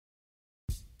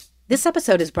This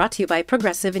episode is brought to you by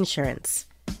Progressive Insurance.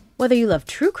 Whether you love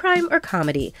true crime or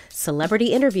comedy,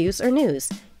 celebrity interviews or news,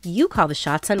 you call the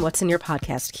shots on what's in your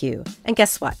podcast queue. And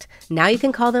guess what? Now you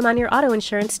can call them on your auto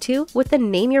insurance too with the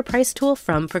Name Your Price tool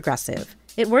from Progressive.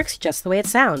 It works just the way it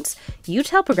sounds. You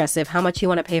tell Progressive how much you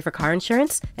want to pay for car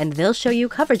insurance, and they'll show you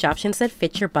coverage options that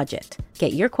fit your budget.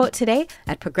 Get your quote today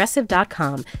at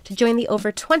Progressive.com to join the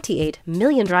over 28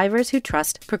 million drivers who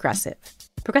trust Progressive.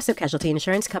 Progressive Casualty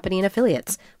Insurance Company and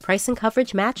Affiliates. Price and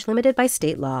coverage match limited by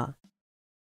state law.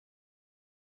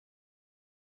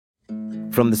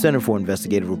 From the Center for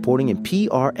Investigative Reporting and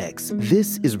PRX,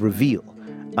 this is Reveal.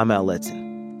 I'm Al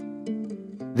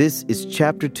Letson. This is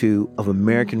Chapter 2 of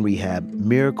American Rehab,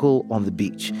 Miracle on the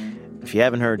Beach. If you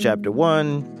haven't heard Chapter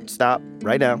 1, stop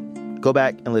right now. Go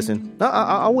back and listen.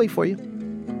 I'll wait for you.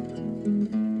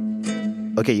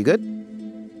 Okay, you good?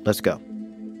 Let's go.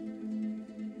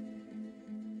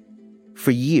 For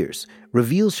years,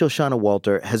 Reveal's Shoshana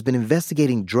Walter has been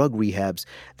investigating drug rehabs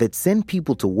that send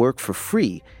people to work for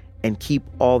free and keep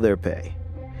all their pay.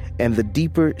 And the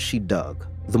deeper she dug,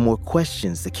 the more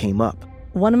questions that came up.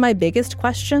 One of my biggest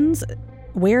questions,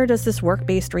 where does this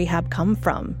work-based rehab come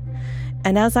from?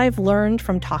 And as I've learned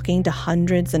from talking to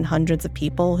hundreds and hundreds of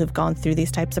people who've gone through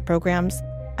these types of programs,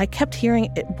 I kept hearing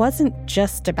it wasn't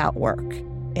just about work.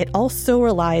 It also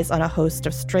relies on a host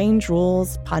of strange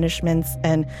rules, punishments,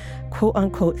 and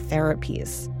quote-unquote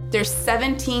therapies. There's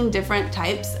 17 different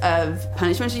types of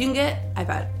punishments you can get. I've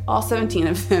had all 17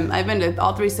 of them. I've been to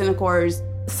all 3 Synacors.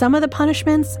 Some of the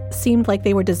punishments seemed like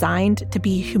they were designed to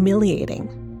be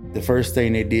humiliating. The first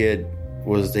thing they did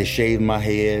was they shaved my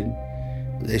head.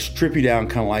 They strip you down,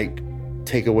 kind of like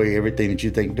take away everything that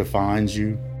you think defines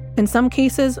you. In some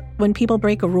cases, when people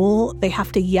break a rule, they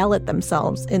have to yell at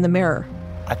themselves in the mirror.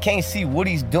 I can't see what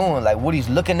he's doing, like what he's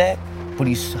looking at, but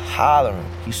he's hollering,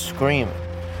 he's screaming.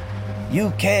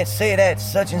 You can't say that,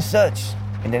 such and such.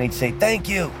 And then he'd say, thank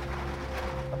you.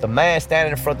 The man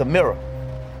standing in front of the mirror,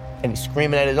 and he's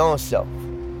screaming at his own self.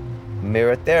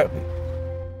 Mirror therapy.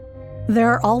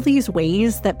 There are all these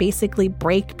ways that basically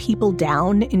break people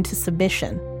down into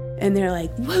submission. And they're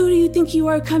like, who do you think you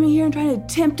are coming here and trying to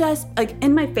tempt us? Like,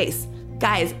 in my face.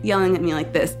 Guys yelling at me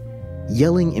like this.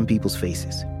 Yelling in people's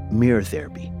faces. Mirror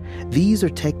therapy. These are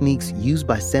techniques used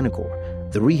by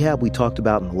Synacor, the rehab we talked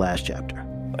about in the last chapter.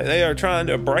 They are trying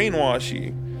to brainwash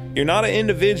you. You're not an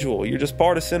individual. You're just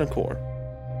part of Synacor.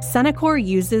 Synacor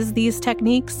uses these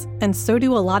techniques, and so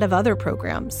do a lot of other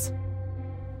programs.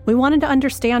 We wanted to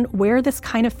understand where this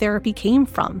kind of therapy came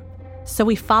from, so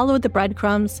we followed the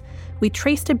breadcrumbs. We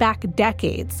traced it back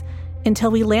decades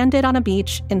until we landed on a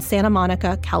beach in Santa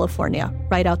Monica, California,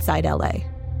 right outside LA.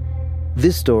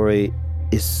 This story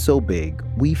is so big,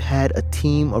 we've had a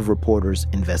team of reporters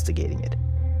investigating it.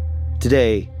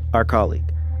 Today, our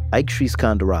colleague, Ike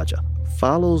Sriskandarajah,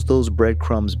 follows those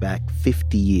breadcrumbs back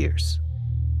 50 years.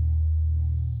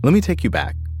 Let me take you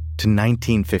back to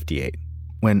 1958,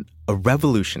 when a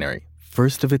revolutionary,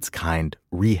 first-of-its-kind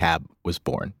rehab was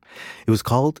born. It was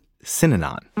called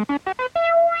Synanon.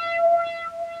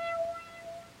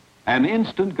 An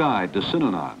instant guide to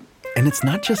Synanon. And it's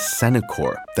not just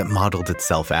Synacor that modeled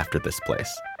itself after this place.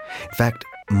 In fact,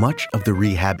 much of the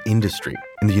rehab industry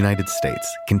in the United States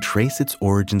can trace its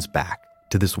origins back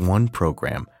to this one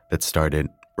program that started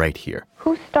right here.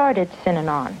 Who started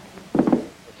Synanon?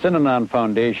 Synanon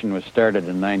Foundation was started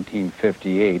in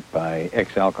 1958 by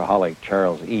ex-alcoholic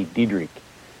Charles E. Diedrich.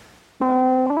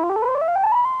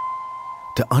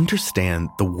 To understand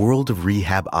the world of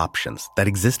rehab options that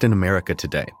exist in America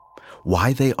today,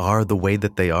 why they are the way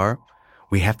that they are,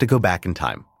 we have to go back in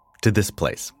time to this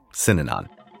place, Synanon,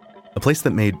 a place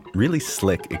that made really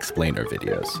slick explainer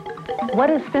videos. What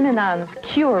is Synanon's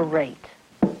cure rate?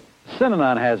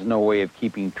 Synanon has no way of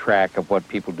keeping track of what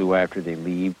people do after they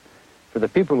leave. For the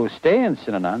people who stay in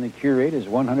Synanon, the cure rate is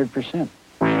 100%.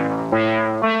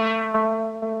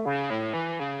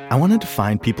 I wanted to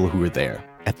find people who were there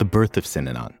at the birth of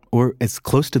Synanon, or as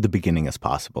close to the beginning as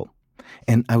possible.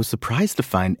 And I was surprised to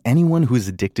find anyone who was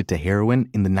addicted to heroin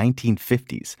in the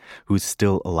 1950s who is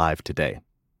still alive today.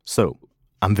 So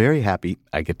I'm very happy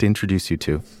I get to introduce you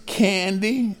to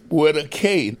Candy with a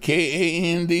K,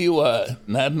 K-A-N-D-Y,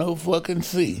 not no fucking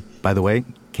C. By the way,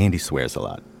 Candy swears a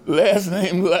lot. Last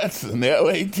name Latson,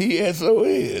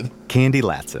 L-A-T-S-O-N. Candy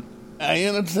Latson. I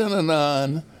entered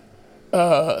Synanon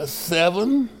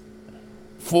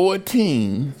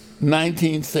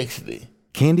 7/14/1960.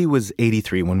 Candy was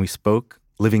 83 when we spoke,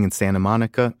 living in Santa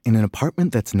Monica in an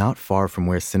apartment that's not far from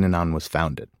where Synanon was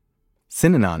founded.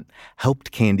 Synanon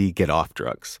helped Candy get off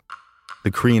drugs.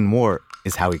 The Korean War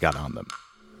is how he got on them.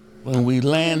 When we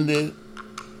landed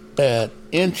at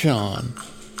Incheon,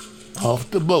 off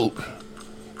the boat.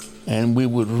 And we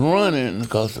was running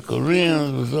because the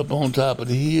Koreans was up on top of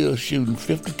the hill shooting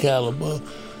 50 caliber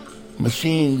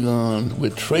machine guns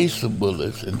with tracer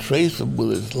bullets, and tracer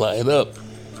bullets light up,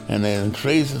 and then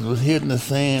tracers was hitting the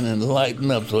sand and lighting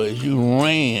up, so as you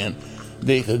ran,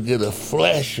 they could get a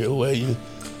flasher where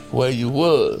you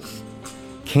was.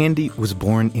 Candy was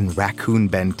born in Raccoon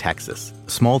Bend, Texas,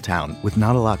 a small town with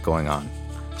not a lot going on.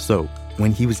 So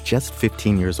when he was just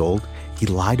 15 years old, he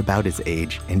lied about his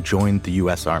age and joined the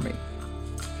U.S. Army.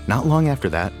 Not long after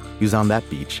that, he was on that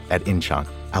beach at Incheon,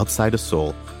 outside of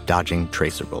Seoul, dodging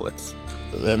tracer bullets.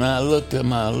 Then I looked to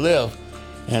my left,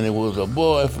 and it was a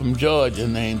boy from Georgia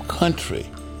named Country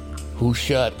who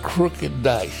shot crooked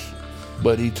dice,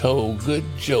 but he told good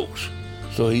jokes.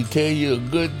 So he'd tell you a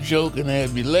good joke and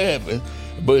have you laughing,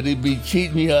 but he'd be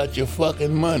cheating you out your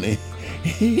fucking money.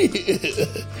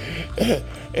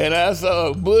 And I saw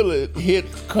a bullet hit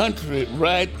Country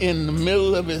right in the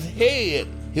middle of his head,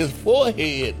 his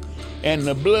forehead, and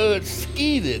the blood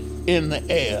skeeted in the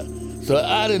air. So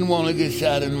I didn't want to get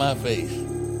shot in my face.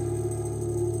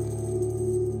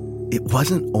 It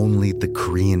wasn't only the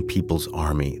Korean People's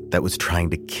Army that was trying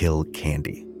to kill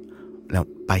Candy. Now,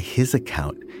 by his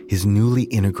account, his newly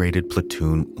integrated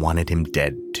platoon wanted him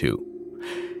dead too.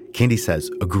 Candy says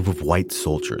a group of white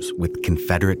soldiers with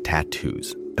Confederate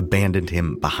tattoos abandoned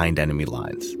him behind enemy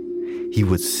lines. He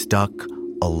was stuck,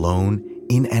 alone,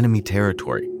 in enemy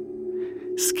territory.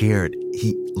 Scared,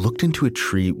 he looked into a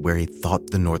tree where he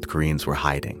thought the North Koreans were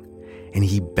hiding, and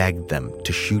he begged them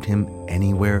to shoot him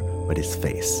anywhere but his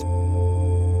face.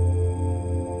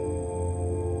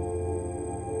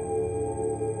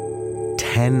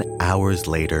 "10 hours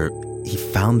later, he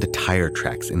found the tire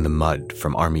tracks in the mud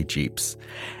from Army jeeps,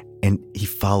 and he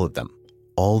followed them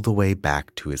all the way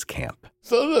back to his camp.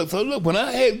 So look, when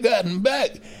I had gotten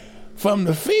back from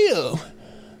the field,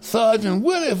 Sergeant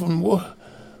Willie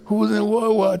who was in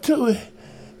World War II,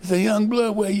 he said, "Young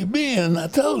blood, where you been?" And I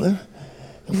told him.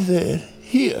 He said,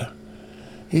 "Here."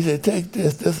 He said, "Take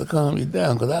this. This will calm you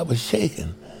down," because I was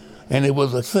shaking. And it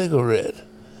was a cigarette.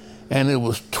 And it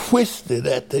was twisted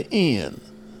at the end.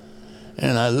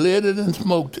 And I lit it and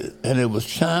smoked it. And it was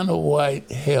China white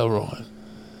heroin,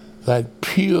 like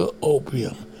pure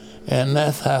opium. And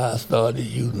that's how I started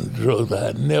using drugs. I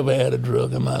had never had a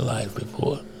drug in my life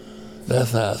before.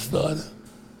 That's how I started.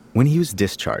 When he was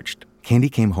discharged, Candy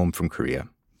came home from Korea,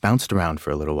 bounced around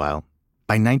for a little while.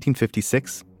 By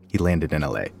 1956, he landed in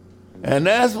L.A. And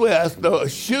that's where I started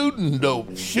shooting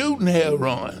dope, shooting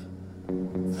heroin.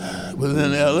 It was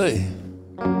in L.A.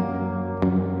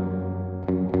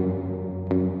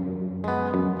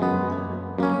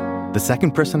 The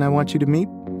second person I want you to meet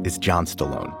is John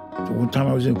Stallone. One time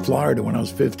I was in Florida when I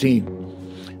was 15.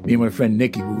 Me and my friend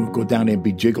Nicky, we would go down there and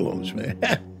be gigolos, man.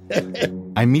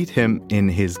 I meet him in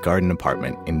his garden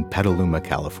apartment in Petaluma,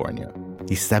 California.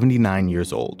 He's 79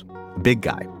 years old, a big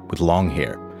guy with long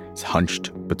hair. He's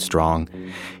hunched but strong.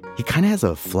 He kind of has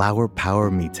a Flower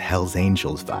Power meets Hell's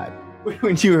Angels vibe.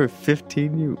 When you were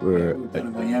 15, you were... We were down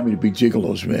in Miami to be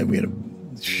gigolos, man. We had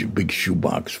a big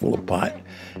shoebox full of pot.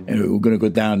 And we were going to go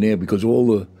down there because all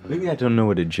the... Maybe I don't know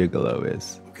what a gigolo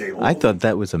is. Okay, I thought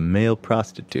that was a male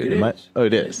prostitute. Oh,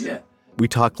 it is? Yeah. We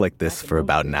talked like this for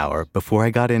about an hour before I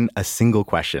got in a single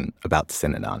question about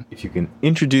Synanon. If you can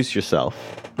introduce yourself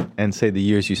and say the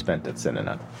years you spent at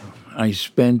Synanon. I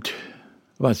spent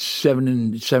about seven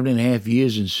and a half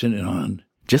years in Synanon.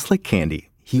 Just like Candy,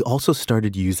 he also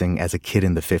started using as a kid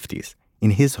in the 50s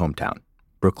in his hometown,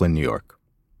 Brooklyn, New York.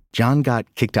 John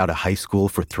got kicked out of high school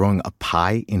for throwing a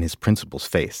pie in his principal's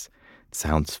face. It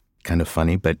sounds kind of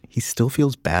funny, but he still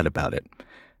feels bad about it.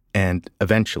 And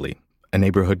eventually, a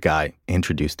neighborhood guy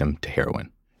introduced him to heroin.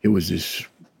 It was this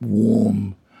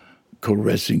warm,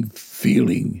 caressing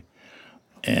feeling.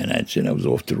 And that's it. I was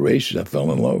off to the races. I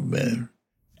fell in love, man.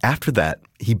 After that,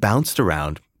 he bounced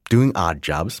around doing odd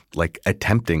jobs, like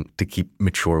attempting to keep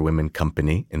mature women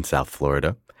company in South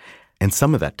Florida. And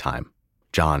some of that time,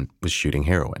 John was shooting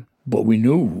heroin. But we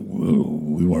knew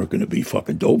we weren't going to be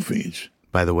fucking dope fiends.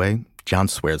 By the way, John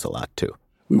swears a lot, too.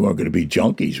 We weren't going to be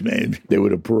junkies, man. They were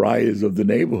the pariahs of the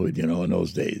neighborhood, in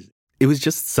those days. It was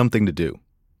just something to do.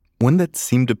 One that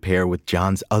seemed to pair with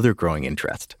John's other growing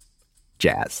interest,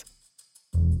 jazz.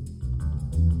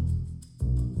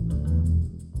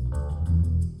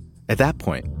 At that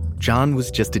point, John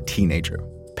was just a teenager,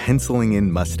 penciling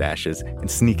in mustaches and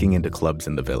sneaking into clubs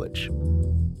in the village.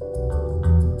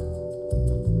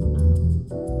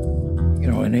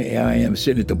 And here I am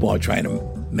sitting at the bar trying to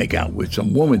make out with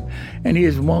some woman. And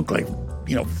here's Monk,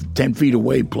 10 feet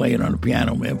away playing on the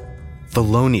piano, man.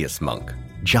 Thelonious Monk,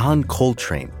 John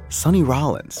Coltrane, Sonny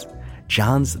Rollins.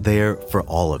 John's there for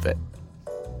all of it.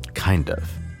 Kind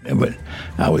of. Yeah, but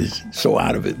I was so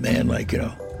out of it, man, like,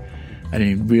 I didn't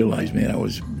even realize, man, I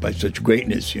was by such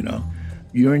greatness,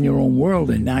 You're in your own world,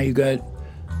 and now you got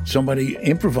somebody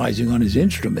improvising on his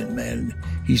instrument, man.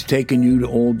 He's taking you to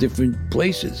all different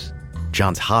places.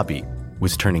 John's hobby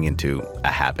was turning into a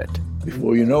habit.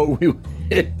 Before you know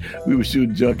it, we were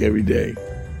shooting junk every day.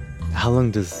 How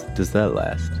long does that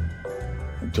last?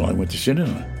 Until I went to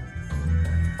Synanon.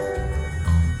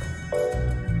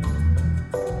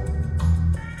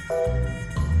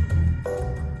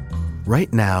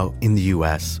 Right now in the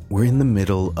U.S., we're in the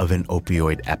middle of an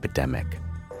opioid epidemic.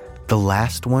 The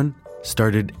last one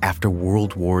started after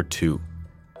World War II.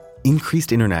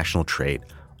 Increased international trade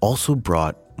also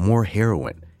brought more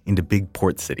heroin into big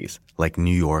port cities like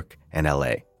New York and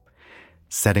L.A.,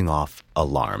 setting off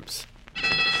alarms.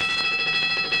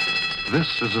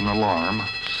 This is an alarm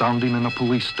sounding in a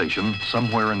police station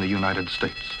somewhere in the United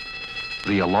States.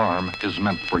 The alarm is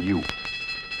meant for you.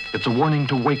 It's a warning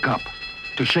to wake up,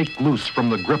 to shake loose from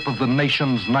the grip of the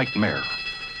nation's nightmare.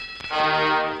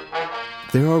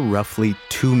 There are roughly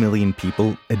 2 million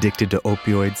people addicted to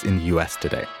opioids in the U.S.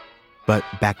 today. But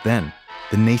back then,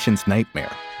 the nation's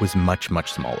nightmare was much,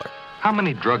 much smaller. How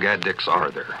many drug addicts are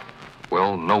there?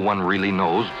 Well, no one really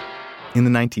knows. In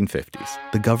the 1950s,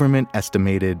 the government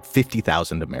estimated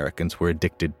 50,000 Americans were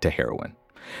addicted to heroin.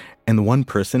 And the one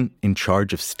person in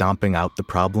charge of stomping out the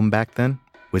problem back then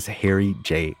was Harry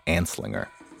J. Anslinger.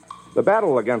 The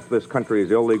battle against this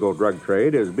country's illegal drug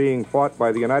trade is being fought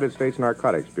by the United States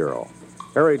Narcotics Bureau.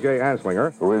 Harry J.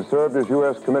 Anslinger, who has served as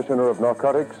U.S. Commissioner of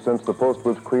Narcotics since the post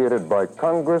was created by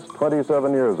Congress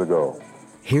 27 years ago.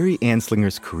 Harry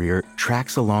Anslinger's career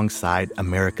tracks alongside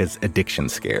America's addiction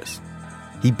scares.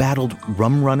 He battled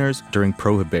rum runners during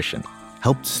Prohibition,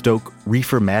 helped stoke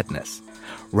reefer madness,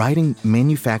 riding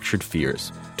manufactured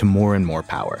fears to more and more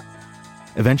power.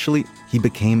 Eventually, he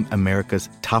became America's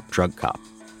top drug cop.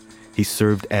 He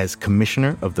served as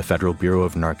commissioner of the Federal Bureau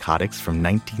of Narcotics from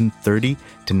 1930 to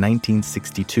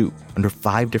 1962 under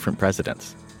 5 different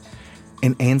presidents.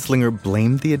 And Anslinger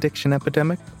blamed the addiction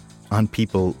epidemic on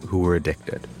people who were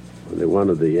addicted. One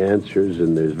of the answers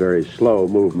in this very slow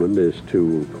movement is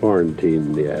to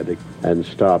quarantine the addict and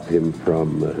stop him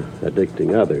from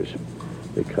addicting others,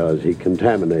 because he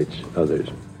contaminates others.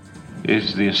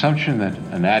 Is the assumption that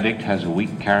an addict has a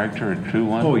weak character a true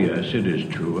one? Oh, yes, it is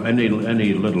true. Any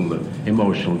little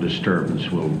emotional disturbance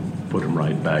will put him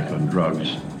right back on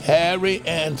drugs. Harry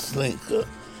Anslinger,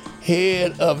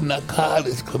 head of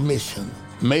Narcotics Commission,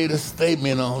 made a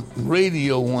statement on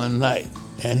radio one night,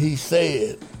 and he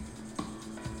said,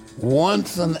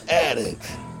 "Once an addict,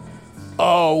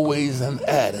 always an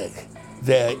addict.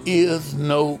 There is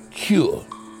no cure."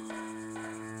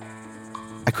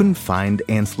 I couldn't find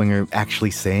Anslinger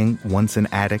actually saying once an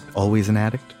addict, always an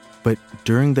addict, but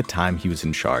during the time he was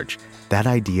in charge, that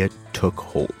idea took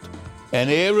hold. And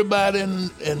everybody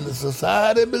in the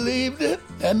society believed it,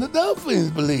 and the Dolphins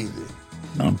believed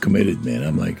it. I'm committed, man.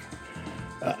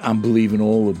 I'm believing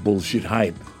all the bullshit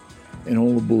hype. And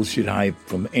all the bullshit hype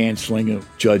from Anslinger,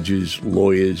 judges,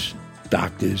 lawyers,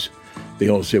 doctors. They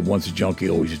all said once a junkie,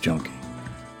 always a junkie.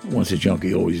 Once a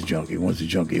junkie, always a junkie. Once a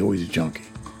junkie, always a junkie.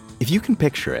 If you can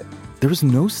picture it, there was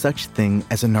no such thing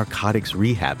as a narcotics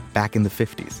rehab back in the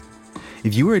 50s.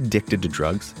 If you were addicted to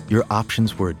drugs, your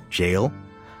options were jail,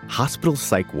 hospital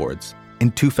psych wards,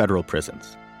 and 2 federal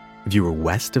prisons. If you were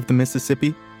west of the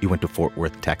Mississippi, you went to Fort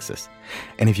Worth, Texas.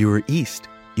 And if you were east,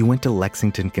 you went to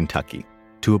Lexington, Kentucky,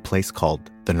 to a place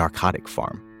called the Narcotic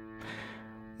Farm.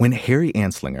 When Harry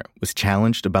Anslinger was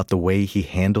challenged about the way he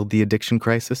handled the addiction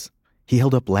crisis, he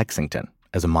held up Lexington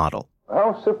as a model.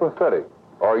 How sympathetic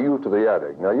are you to the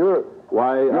addict? Now, you're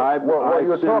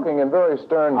talking in very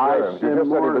stern terms. You just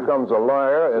said he becomes a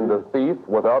liar and a thief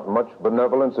without much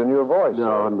benevolence in your voice.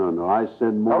 No. I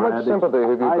send more addicts. How much sympathy have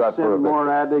you got for a I send more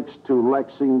addicts to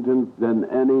Lexington than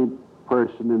any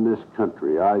person in this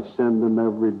country. I send them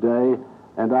every day,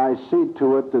 and I see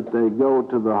to it that they go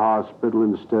to the hospital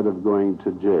instead of going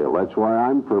to jail. That's why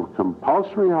I'm for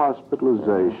compulsory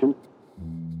hospitalization.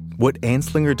 What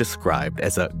Anslinger described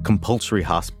as a compulsory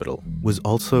hospital was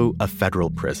also a federal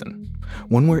prison,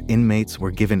 one where inmates were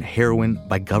given heroin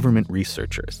by government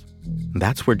researchers.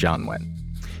 That's where John went.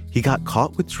 He got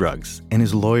caught with drugs, and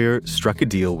his lawyer struck a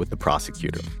deal with the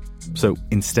prosecutor. So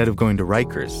instead of going to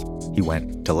Rikers, he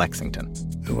went to Lexington.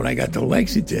 When I got to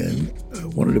Lexington,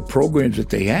 one of the programs that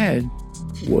they had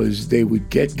was they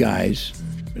would get guys,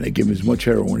 and they'd give them as much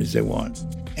heroin as they want,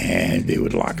 and they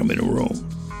would lock them in a room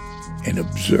and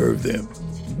observe them.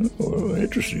 Oh,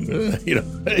 interesting.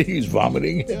 He's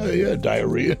vomiting,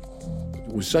 diarrhea.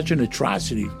 was such an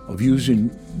atrocity of using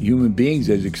human beings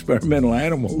as experimental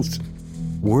animals.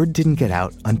 Word didn't get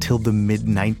out until the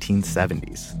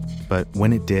mid-1970s. But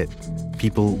when it did,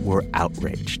 people were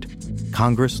outraged.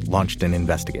 Congress launched an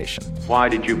investigation. Why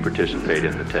did you participate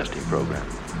in the testing program?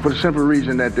 For the simple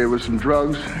reason that there were some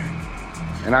drugs,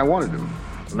 and I wanted them.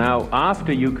 Now,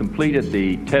 after you completed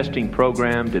the testing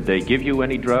program, did they give you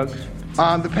any drugs?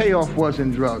 The payoff was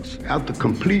in drugs. After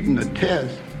completing the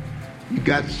test, you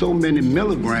got so many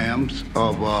milligrams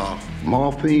of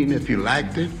morphine if you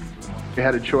liked it. You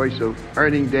had a choice of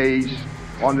earning days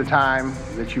on the time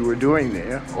that you were doing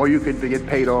there, or you could get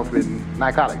paid off in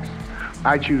narcotics.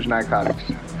 I choose narcotics.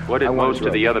 What did most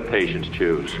of the other patients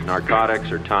choose,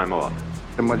 narcotics or time off?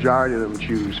 The majority of them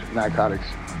choose narcotics.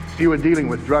 You were dealing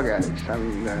with drug addicts. I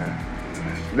mean,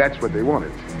 that's what they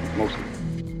wanted, mostly.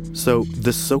 So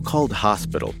the so-called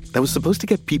hospital that was supposed to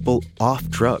get people off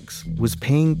drugs was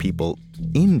paying people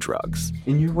in drugs.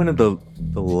 And you're one of the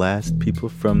last people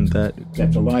from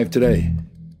that's alive today.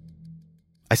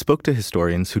 I spoke to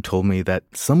historians who told me that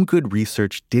some good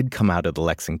research did come out of the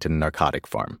Lexington narcotic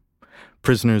farm.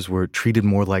 Prisoners were treated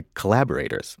more like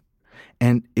collaborators,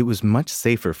 and it was much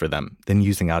safer for them than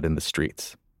using out in the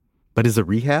streets. But as a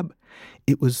rehab,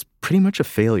 it was pretty much a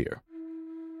failure.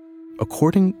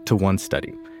 According to one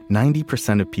study,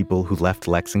 90% of people who left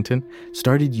Lexington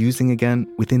started using again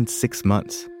within 6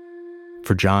 months.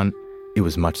 For John, it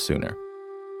was much sooner.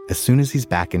 As soon as he's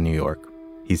back in New York,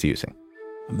 he's using.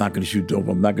 I'm not going to shoot dope.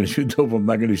 I'm not going to shoot dope. I'm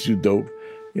not going to shoot dope.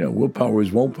 Willpower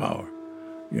is won't power.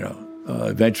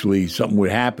 Eventually something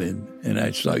would happen and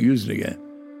I'd start using it again.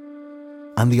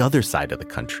 On the other side of the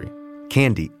country,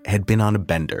 Candy had been on a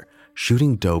bender,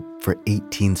 shooting dope for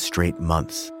 18 straight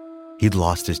months. He'd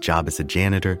lost his job as a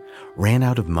janitor, ran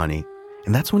out of money,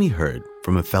 and that's when he heard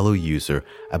from a fellow user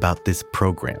about this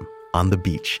program on the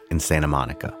beach in Santa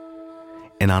Monica.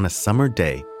 And on a summer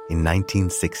day in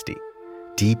 1960,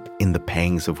 deep in the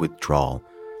pangs of withdrawal,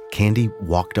 Candy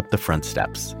walked up the front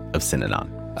steps of Synanon.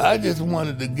 I just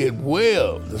wanted to get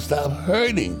well, to stop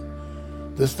hurting,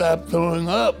 to stop throwing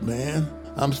up, man.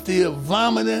 I'm still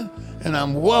vomiting and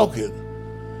I'm walking.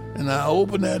 And I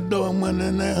opened that door and went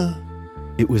in there.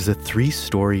 It was a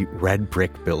 3-story red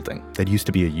brick building that used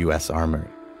to be a U.S. Armory.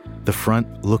 The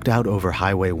front looked out over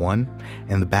Highway 1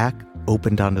 and the back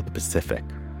opened onto the Pacific.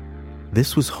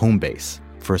 This was home base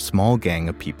for a small gang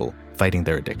of people fighting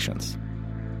their addictions.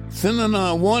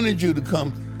 Synanon wanted you to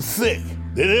come sick.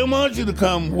 They didn't want you to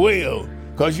come well,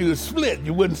 because you were split,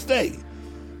 you wouldn't stay.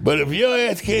 But if your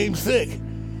ass came sick,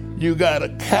 you got a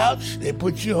couch, they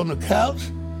put you on the couch,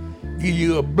 give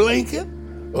you a blanket,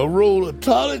 a roll of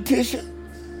toilet tissue,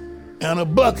 and a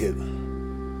bucket,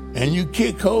 and you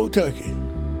kick cold turkey.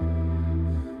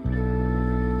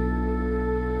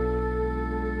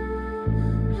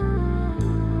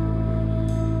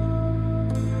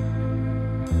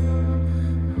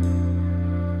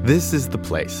 This is the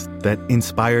place that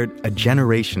inspired a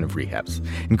generation of rehabs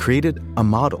and created a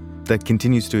model that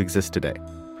continues to exist today.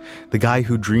 The guy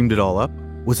who dreamed it all up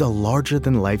was a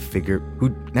larger-than-life figure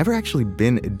who'd never actually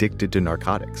been addicted to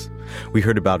narcotics. We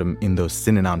heard about him in those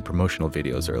Synanon promotional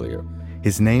videos earlier.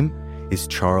 His name is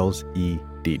Charles E.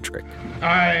 Dietrich.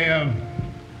 I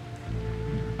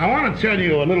want to tell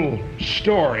you a little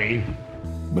story.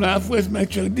 When I first met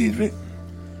Chuck Dietrich,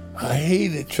 I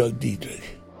hated Chuck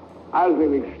Dietrich. I was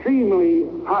an extremely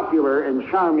popular and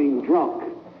charming drunk.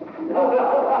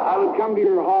 I would come to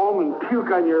your home and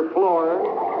puke on your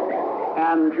floor,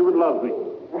 and you would love me.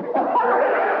 Of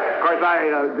course,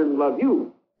 I didn't love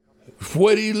you.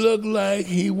 What he looked like,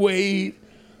 he weighed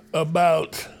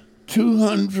about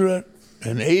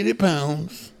 280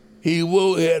 pounds. He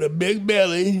had a big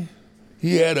belly.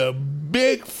 He had a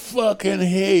big fucking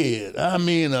head. I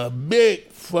mean, a big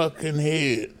fucking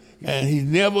head. And he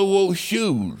never wore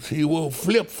shoes. He wore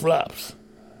flip-flops.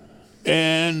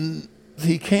 And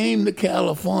he came to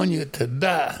California to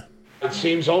die. It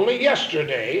seems only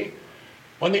yesterday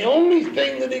when the only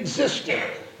thing that existed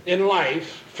in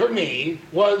life for me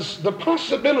was the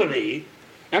possibility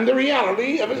and the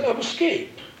reality of escape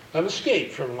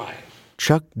from life.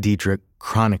 Chuck Dietrich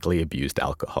chronically abused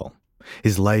alcohol.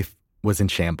 His life was in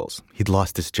shambles. He'd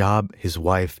lost his job, his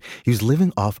wife. He was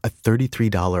living off a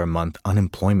 $33 a month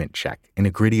unemployment check in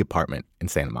a gritty apartment in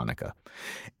Santa Monica.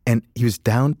 And he was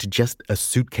down to just a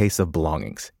suitcase of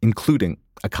belongings, including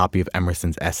a copy of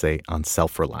Emerson's essay on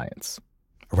self-reliance.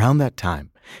 Around that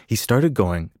time, he started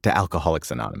going to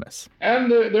Alcoholics Anonymous. And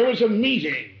there was a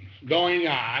meeting going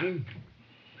on,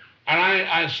 and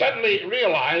I suddenly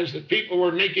realized that people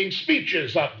were making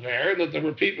speeches up there, that there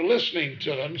were people listening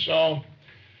to them, so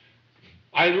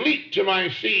I leaped to my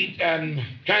feet and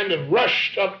kind of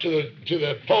rushed up to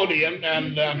the podium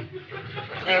and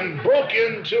broke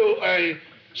into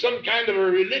some kind of a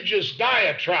religious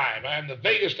diatribe. I have the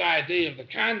vaguest idea of the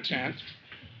content,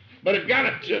 but it got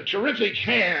a terrific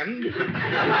hand, and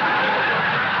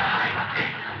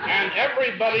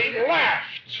everybody laughed.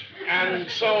 And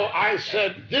so I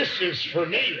said, "This is for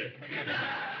me."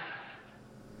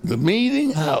 The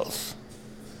Meeting House,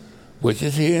 which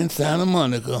is here in Santa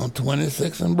Monica on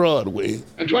 26th and Broadway.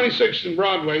 And 26th and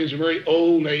Broadway is a very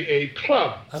old AA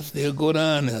club. I still go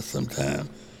down there sometime.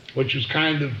 Which is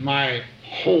kind of my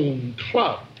home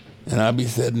club. And I be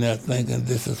sitting there thinking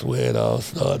this is where it all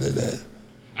started at.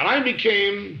 And I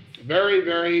became very,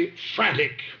 very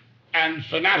frantic and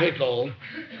fanatical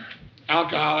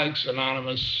Alcoholics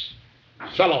Anonymous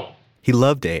fellow. He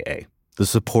loved AA, the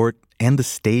support and the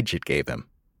stage it gave him.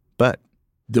 But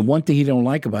the one thing he don't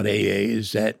like about AA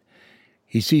is that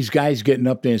he sees guys getting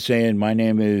up there and saying, "My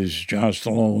name is John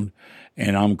Stallone,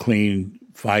 and I'm clean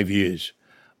 5 years."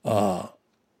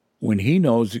 When he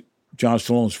knows John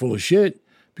Stallone's full of shit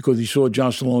because he saw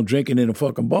John Stallone drinking in a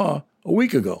fucking bar a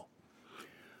week ago.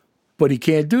 But he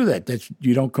can't do that.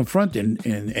 You don't confront in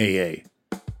AA.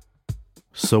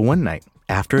 So one night,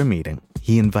 after a meeting,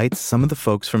 he invites some of the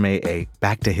folks from AA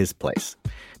back to his place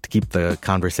to keep the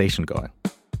conversation going.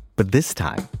 But this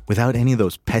time, without any of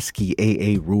those pesky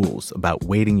AA rules about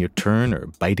waiting your turn or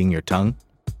biting your tongue,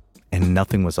 and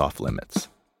nothing was off limits.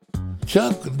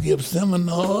 Chuck could give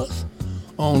seminars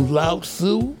on Lao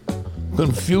Tzu,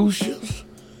 Confucius,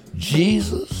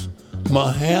 Jesus,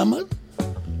 Muhammad,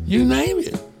 you name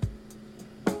it.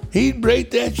 He'd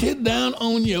break that shit down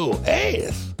on your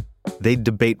ass. They'd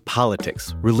debate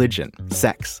politics, religion,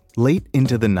 sex, late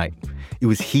into the night. It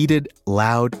was heated,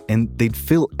 loud, and they'd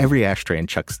fill every ashtray in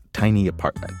Chuck's tiny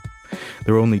apartment.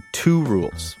 There were only 2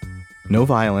 rules: no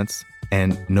violence,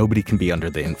 and nobody can be under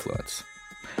the influence.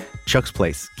 Chuck's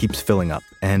place keeps filling up,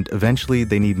 and eventually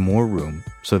they need more room,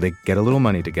 so they get a little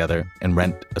money together and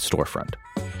rent a storefront.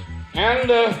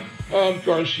 And, of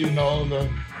course, you know the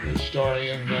story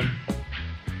of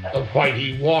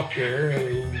Whitey Walker,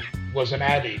 who was an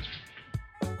addict.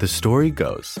 The story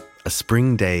goes, a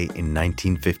spring day in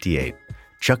 1958,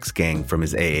 Chuck's gang from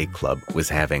his AA club was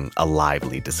having a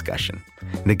lively discussion,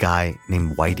 and a guy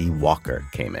named Whitey Walker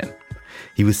came in.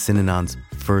 He was Synanon's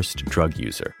first drug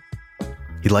user.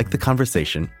 He liked the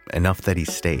conversation enough that he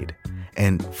stayed,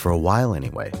 and for a while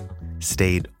anyway,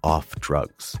 stayed off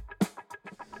drugs.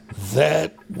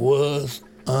 That was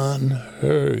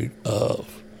unheard of.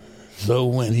 So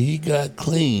when he got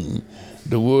clean,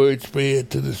 the word spread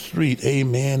to the street, "Hey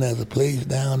man, there's a place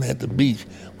down at the beach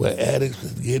where addicts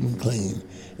is getting clean."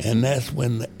 And that's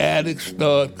when the addicts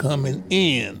start coming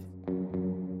in.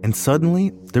 And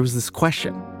suddenly, there was this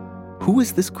question. Who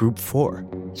is this group for?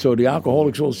 So the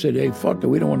alcoholics all said, "Hey, fuck that,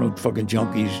 we don't want no fucking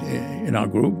junkies in our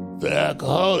group." The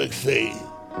alcoholics say,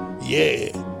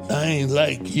 "Yeah, I ain't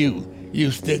like you.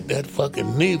 You stick that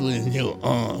fucking needle in your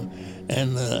arm."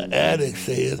 And the addict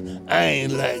says, "I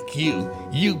ain't like you.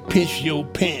 You piss your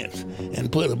pants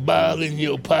and put a bottle in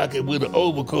your pocket with an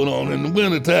overcoat on in the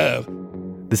wintertime."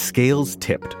 The scales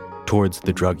tipped towards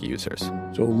the drug users.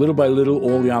 So little by little,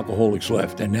 all the alcoholics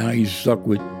left, and now he's stuck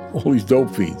with all these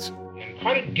dope fiends. And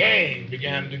quite a gang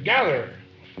began to gather.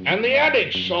 And the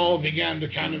addicts all began to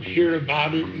kind of hear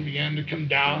about it and began to come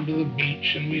down to the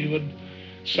beach, and we would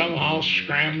somehow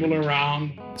scramble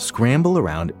around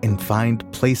and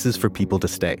find places for people to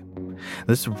stay.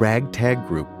 This ragtag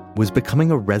group was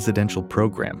becoming a residential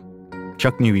program.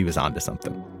 Chuck knew he was onto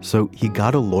something, so he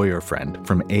got a lawyer friend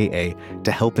from AA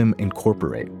to help him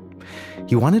incorporate.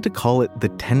 He wanted to call it the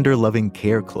Tender Loving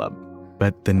Care Club,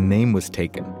 but the name was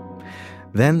taken.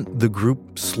 Then the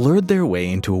group slurred their way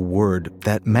into a word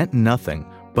that meant nothing,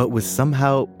 but was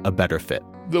somehow a better fit.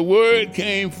 The word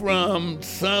came from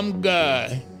some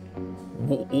guy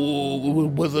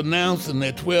who was announcing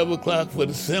at 12 o'clock for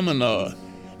the seminar.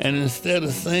 And instead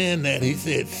of saying that, he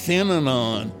said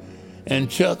Synanon, and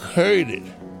Chuck heard it.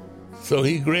 So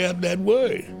he grabbed that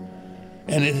word,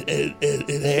 and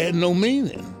it had no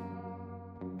meaning.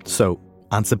 So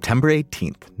on September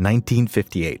 18th,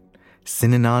 1958,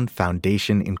 Synanon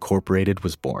Foundation Incorporated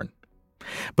was born.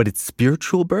 But its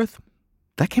spiritual birth,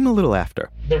 that came a little after.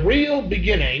 The real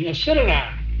beginning of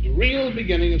Synanon. The real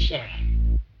beginning of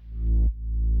Synanon.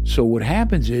 So what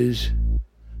happens is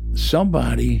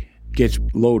somebody gets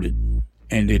loaded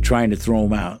and they're trying to throw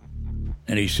him out.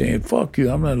 And he's saying, "Fuck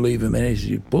you, I'm not leaving, man." He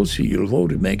says, "Bullshit, you're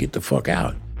loaded, man, get the fuck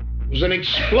out." It was an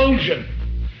explosion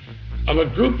of a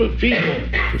group of people.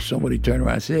 So somebody turned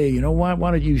around and said, "Hey, you know what?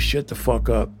 Why don't you shut the fuck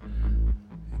up?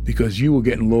 Because you were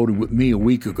getting loaded with me a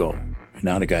week ago. And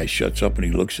now the guy shuts up and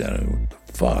he looks at it. What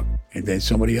the fuck? And then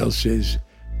somebody else says,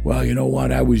 well, you know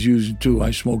what? I was using too. I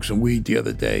smoked some weed the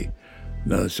other day.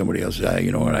 Somebody else says,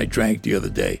 you know what? I drank the other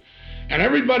day. And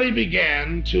everybody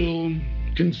began to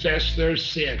confess their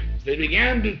sins. They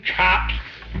began to cop,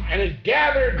 and it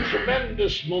gathered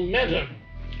tremendous momentum.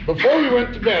 Before we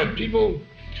went to bed, a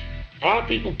lot of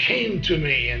people came to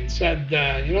me and said,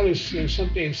 there's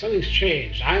something's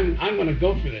changed. I'm going to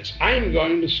go for this. I'm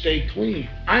going to stay clean.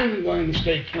 I'm going to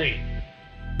stay clean.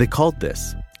 They called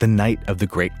this the Night of the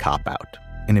Great Cop-Out,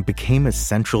 and it became as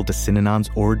central to Synanon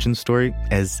origin story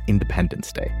as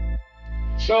Independence Day.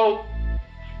 So,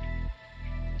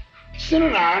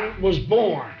 Synanon was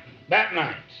born that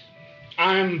night.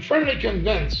 I'm firmly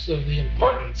convinced of the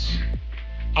importance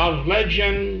of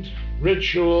legend,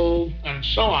 ritual, and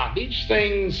so on. These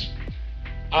things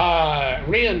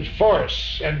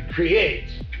reinforce and create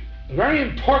a very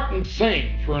important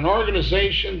thing for an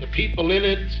organization, the people in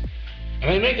it, and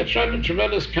they make a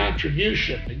tremendous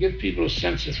contribution. They give people a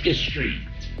sense of history.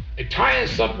 They tie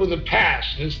us up with the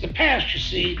past. And it's the past, you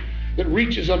see, that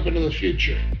reaches up into the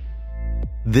future.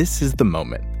 This is the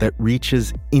moment that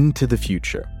reaches into the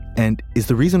future and is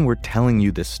the reason we're telling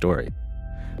you this story.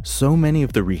 So many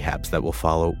of the rehabs that will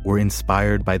follow were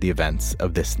inspired by the events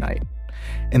of this night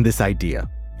and this idea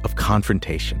of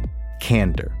confrontation,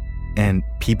 candor, and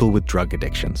people with drug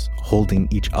addictions holding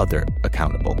each other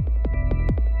accountable.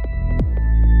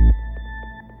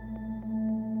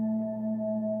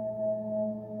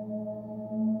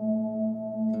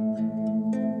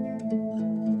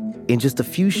 In just a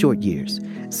few short years,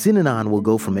 Synanon will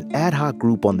go from an ad hoc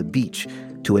group on the beach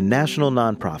to a national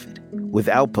nonprofit with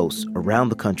outposts around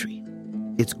the country.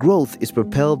 Its growth is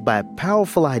propelled by a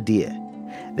powerful idea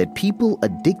that people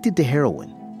addicted to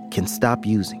heroin can stop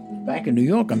using. Back in New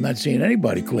York, I'm not seeing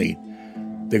anybody clean.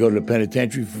 They go to the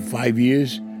penitentiary for 5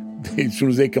 years. As soon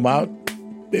as they come out,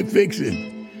 they're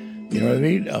fixing. You know what I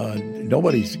mean?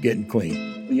 Nobody's getting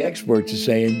clean. The experts are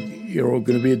saying you're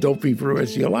going to be a dope fiend for the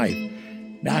rest of your life.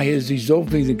 Now here's these dope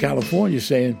fiends in California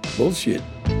saying, bullshit.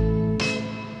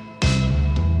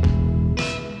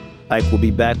 Ike will be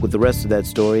back with the rest of that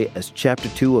story as Chapter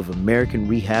 2 of American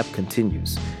Rehab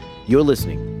continues. You're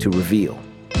listening to Reveal.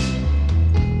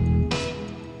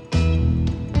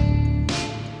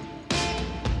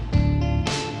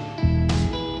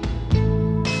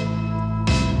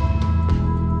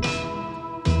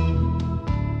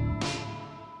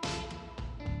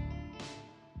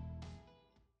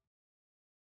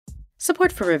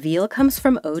 Support for Reveal comes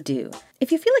from Odoo.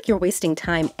 If you feel like you're wasting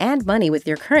time and money with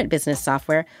your current business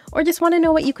software, or just want to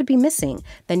know what you could be missing,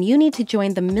 then you need to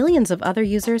join the millions of other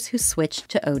users who switched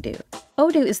to Odoo.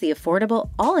 Odoo is the affordable,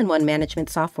 all-in-one management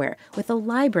software with a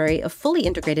library of fully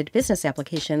integrated business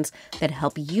applications that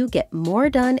help you get more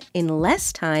done in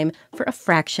less time for a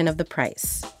fraction of the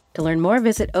price. To learn more,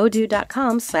 visit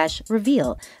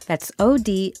odoo.com/reveal. That's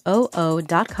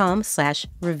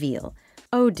odoo.com/reveal.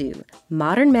 Odoo,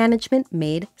 modern management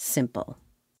made simple.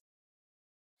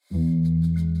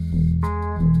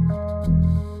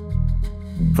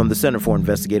 From the Center for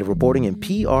Investigative Reporting and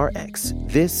PRX,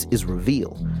 this is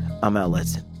Reveal. I'm Al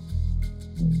Letson.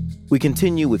 We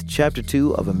continue with Chapter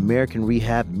 2 of American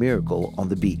Rehab Miracle on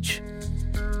the Beach.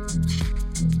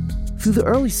 Through the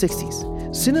early 60s,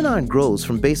 Synanon grows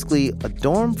from basically a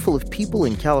dorm full of people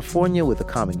in California with a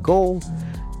common goal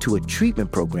to a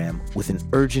treatment program with an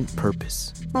urgent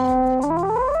purpose.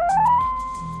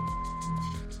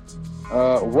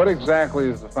 What exactly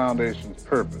is the foundation's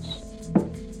purpose?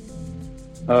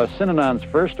 Synanon's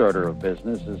first order of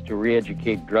business is to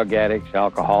re-educate drug addicts,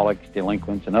 alcoholics,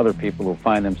 delinquents, and other people who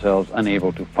find themselves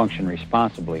unable to function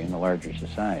responsibly in the larger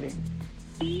society.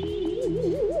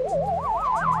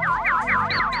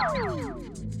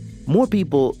 More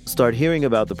people start hearing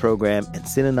about the program and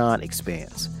Synanon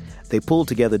expands. They pull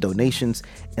together donations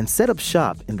and set up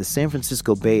shop in the San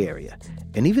Francisco Bay Area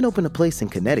and even open a place in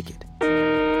Connecticut.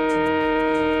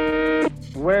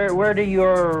 Where do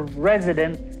your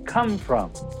residents come from?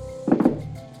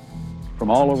 From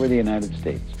all over the United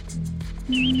States.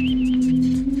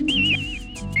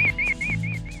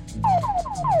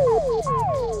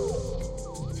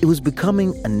 It was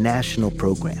becoming a national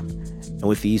program. And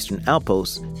with the Eastern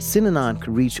Outposts, Synanon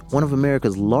could reach one of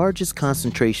America's largest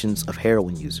concentrations of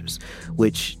heroin users,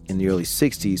 which in the early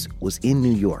 60s was in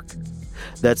New York.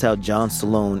 That's how John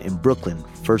Stallone in Brooklyn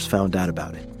first found out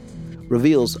about it.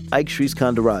 Reveal's Ike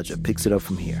Sriskandarajah picks it up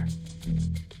from here.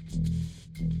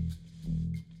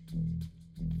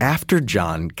 After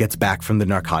John gets back from the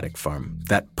narcotic farm,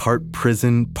 that part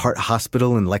prison, part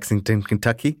hospital in Lexington,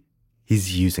 Kentucky,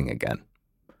 he's using again.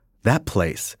 That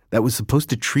place that was supposed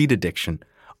to treat addiction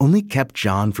only kept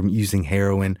John from using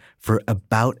heroin for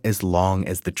about as long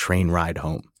as the train ride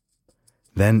home.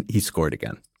 Then he scored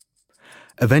again.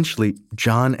 Eventually,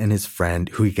 John and his friend,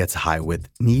 who he gets high with,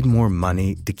 need more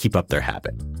money to keep up their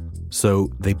habit. So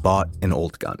they bought an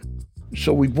old gun.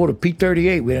 So we bought a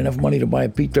P-38. We had enough money to buy a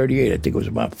P-38. I think it was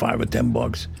about $5 or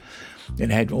 $10. And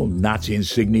it had old Nazi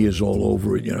insignias all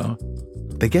over it, you know.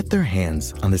 They get their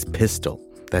hands on this pistol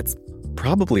that's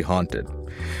probably haunted.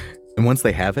 And once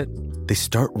they have it, they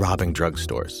start robbing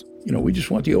drugstores. You know, we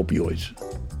just want the opioids.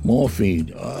 Morphine,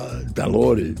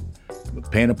 Dilaudid,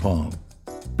 Panapalm.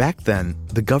 Back then,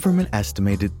 the government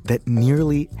estimated that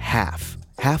nearly half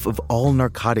of all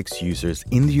narcotics users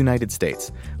in the United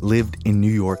States lived in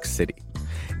New York City.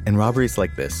 And robberies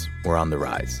like this were on the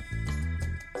rise.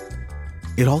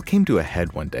 It all came to a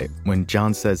head one day when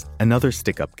John says another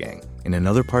stick-up gang in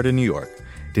another part of New York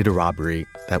did a robbery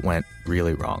that went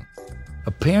really wrong.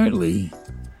 Apparently,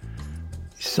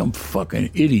 some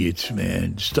fucking idiots,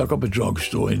 man, stuck up a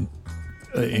drugstore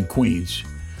in Queens.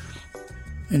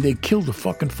 And they killed the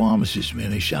fucking pharmacist,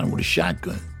 man. They shot him with a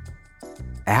shotgun.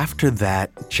 After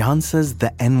that, John says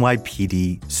the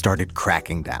NYPD started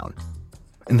cracking down.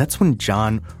 And that's when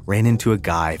John ran into a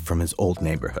guy from his old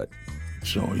neighborhood.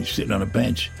 So he's sitting on a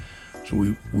bench.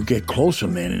 So we get closer,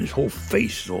 man, and his whole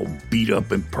face is all beat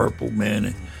up and purple, man.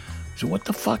 And so what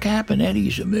the fuck happened, Eddie?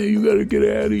 He said, man, you gotta get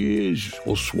out of here. He's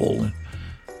all swollen.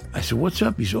 I said, what's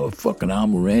up? He said, fucking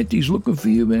Almorante's looking for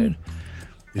you, man.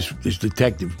 This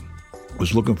detective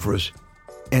was looking for us.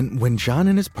 And when John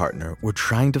and his partner were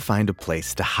trying to find a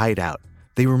place to hide out,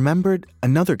 they remembered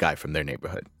another guy from their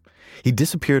neighborhood. He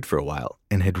disappeared for a while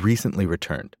and had recently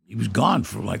returned. He was gone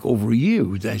for like over a year.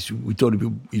 We thought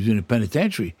he was in a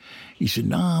penitentiary. He said,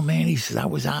 nah, man. He says, I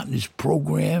was out in this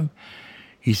program.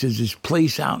 He says, this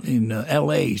place out in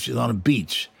L.A., he says, on a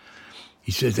beach.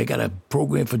 He says, they got a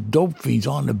program for dope fiends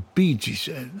on the beach, he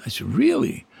said. I said,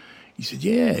 really? He said,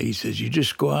 yeah. He says, you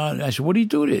just go out. I said, what do you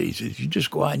do there? He says, you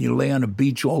just go out and you lay on the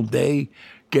beach all day,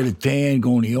 get a tan,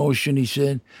 go in the ocean, he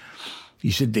said. He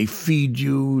said, they feed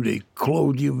you, they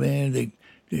clothe you, man. They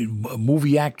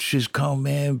movie actresses come,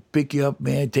 man, pick you up,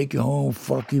 man, take you home,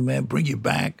 fuck you, man, bring you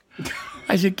back.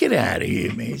 I said, get out of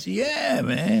here, man. He said, yeah,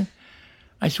 man.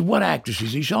 I said, what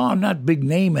actresses? He said, oh, not big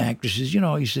name actresses. You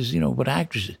know, he says, what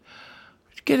actresses?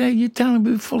 Get out, you're telling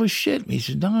me full of shit. He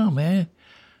said, no, man.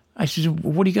 I said,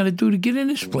 what do you got to do to get in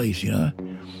this place, you know?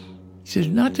 He says,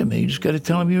 nothing, man. You just got to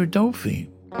tell him you're a dope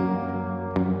fiend.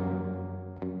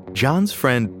 John's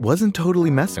friend wasn't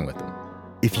totally messing with him.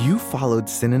 If you followed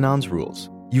Synanon's rules,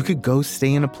 you could go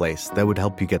stay in a place that would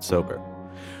help you get sober,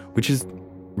 which is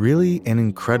really an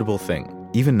incredible thing,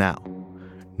 even now.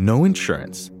 No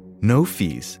insurance, no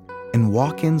fees, and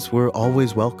walk-ins were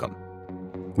always welcome,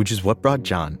 which is what brought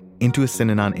John into a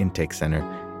Synanon intake center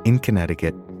in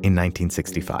Connecticut in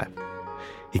 1965.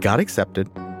 He got accepted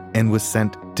and was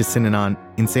sent to Synanon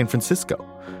in San Francisco.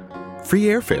 Free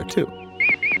airfare, too.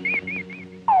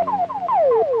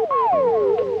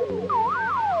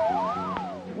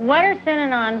 What are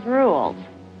Synanon's rules?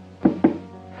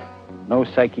 No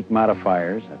psychic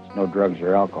modifiers, that's no drugs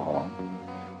or alcohol,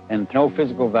 and no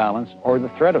physical violence or the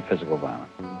threat of physical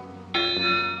violence.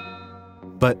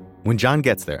 But when John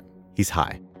gets there, he's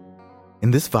high.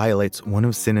 And this violates one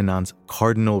of Synanon's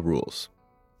cardinal rules.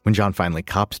 When John finally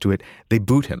cops to it, they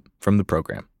boot him from the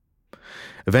program.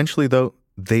 Eventually, though,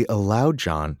 they allow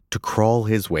John to crawl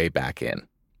his way back in,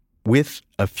 with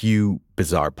a few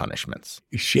bizarre punishments.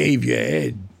 You shave your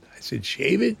head. I said,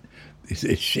 shave it? They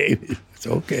said, shave it. It's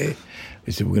okay.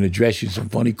 They said, we're going to dress you in some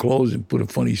funny clothes and put a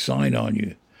funny sign on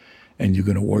you. And you're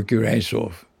going to work your ass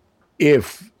off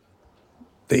if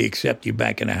they accept you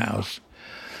back in the house.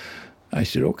 I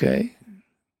said, okay.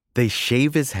 They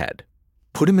shave his head,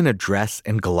 put him in a dress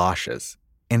and galoshes,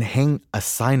 and hang a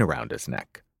sign around his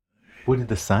neck. What did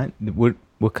the sign,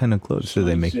 what kind of clothes do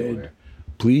they make you wear?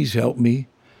 Please help me.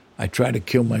 I try to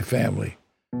kill my family.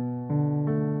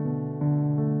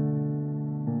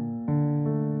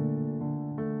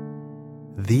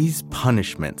 These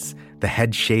punishments, the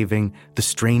head shaving, the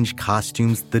strange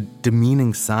costumes, the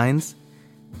demeaning signs,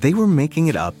 they were making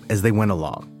it up as they went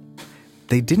along.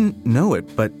 They didn't know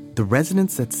it, but the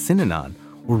residents at Synanon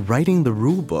were writing the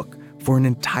rule book for an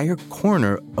entire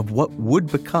corner of what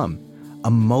would become a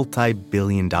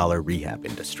multi-billion-dollar rehab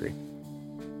industry.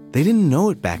 They didn't know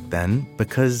it back then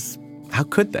because how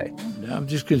could they? I'm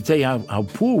just going to tell you how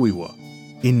poor we were.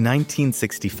 In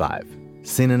 1965,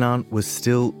 Synanon was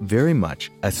still very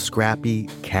much a scrappy,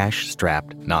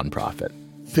 cash-strapped nonprofit.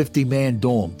 50-man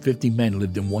dorm. 50 men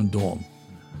lived in one dorm.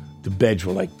 The beds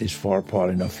were like this far apart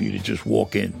enough for you to just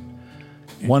walk in.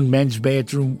 One men's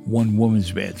bathroom, one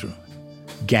woman's bathroom.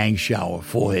 gang shower,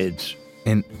 4 heads.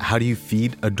 And how do you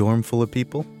feed a dorm full of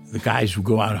people? The guys who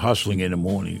go out hustling in the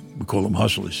morning, we call them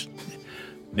hustlers.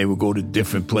 They would go to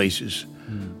different places,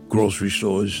 grocery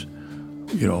stores,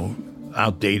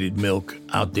 outdated milk,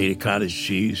 outdated cottage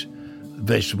cheese,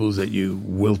 vegetables that you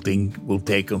wilting, we'll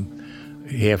take them.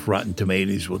 Half-rotten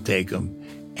tomatoes, we'll take them.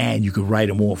 And you could write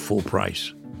them off full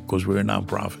price because we're a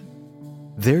nonprofit.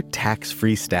 Their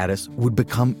tax-free status would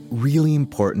become really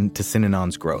important to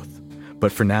Synanon's growth.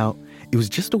 But for now, it was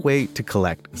just a way to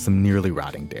collect some nearly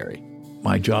rotting dairy.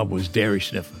 My job was dairy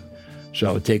sniffer. So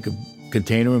I would take a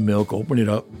container of milk, open it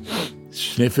up,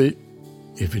 sniff it.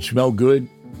 If it smelled good,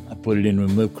 I put it in a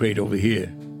milk crate over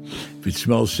here. If it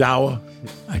smelled sour,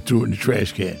 I threw it in the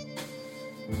trash can.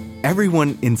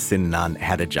 Everyone in Synanon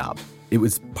had a job. It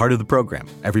was part of the program.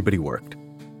 Everybody worked.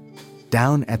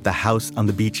 Down at the house on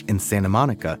the beach in Santa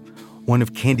Monica, one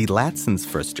of Candy Latson's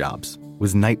first jobs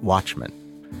was night watchman,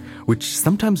 which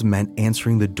sometimes meant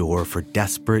answering the door for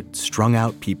desperate,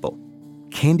 strung-out people.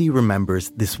 Candy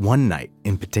remembers this one night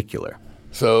in particular.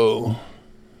 So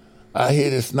I hear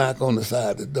this knock on the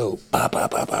side of the door. Pop,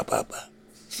 pop, pop, pop, pop, pop.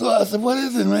 So I said, what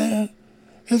is it, man?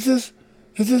 Is this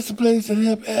the place that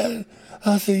help Adam?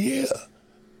 I said, yeah.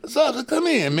 So I said, come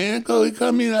in, man. So he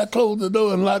come in, I closed the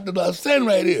door and locked the door. I stand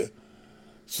right here.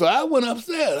 So I went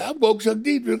upstairs. I woke Chuck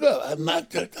Dietrich up. I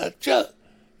knocked Chuck.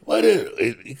 What is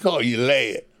it? He called you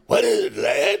lad. What is it,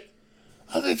 lad?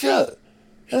 I said, Chuck,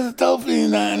 there's a dope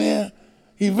fiend down there.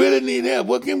 He really need help.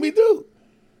 What can we do?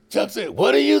 Chuck said,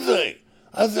 what do you think?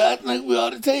 I said, I think we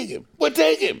ought to take him. Well,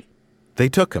 take him. They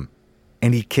took him,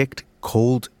 and he kicked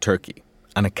cold turkey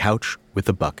on a couch with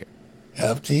a bucket.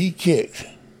 After he kicked,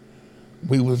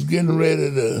 we was getting ready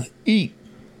to eat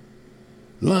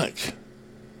lunch,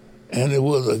 and there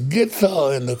was a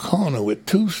guitar in the corner with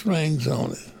 2 strings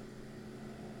on it.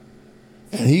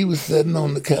 And he was sitting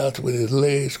on the couch with his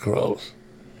legs crossed.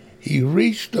 He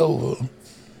reached over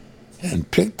and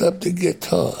picked up the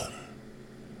guitar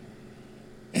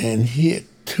and hit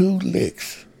 2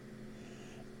 licks,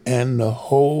 and the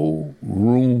whole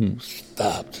room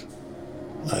stopped.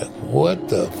 Like, what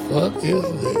the fuck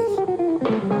is this?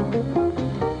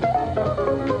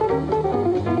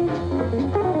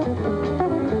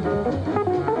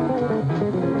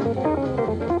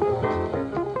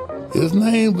 His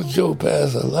name was Joe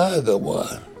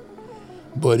Passalagawa,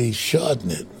 but he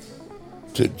shortened it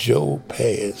to Joe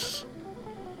Pass,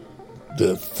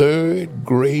 the 3rd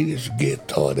greatest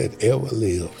guitar that ever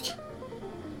lived.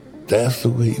 That's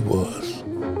who he was.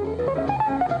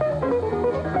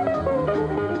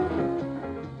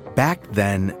 Back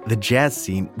then, the jazz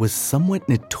scene was somewhat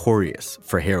notorious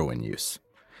for heroin use.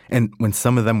 And when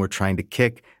some of them were trying to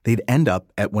kick, they'd end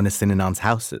up at one of Synanon's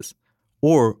houses,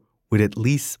 or would at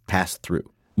least pass through.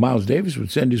 Miles Davis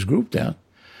would send his group down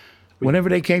whenever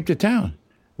they came to town.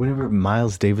 Whenever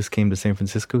Miles Davis came to San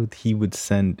Francisco, he would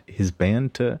send his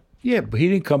band to... Yeah, but he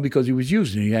didn't come because he was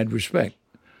using it. He had respect.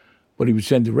 But he would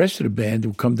send the rest of the band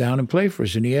to come down and play for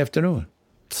us in the afternoon.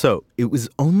 So it was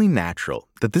only natural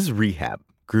that this rehab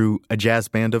grew a jazz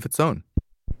band of its own.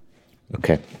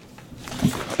 Okay.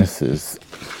 This is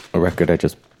a record I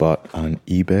just bought on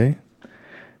eBay.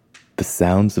 The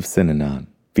Sounds of Synanon,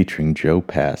 featuring Joe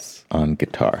Pass on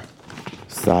guitar.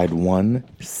 Side 1,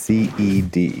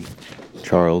 C-E-D,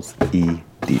 Charles E.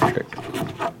 Dietrich.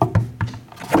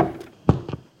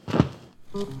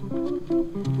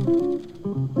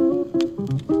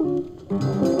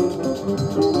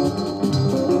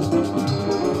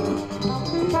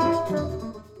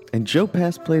 And Joe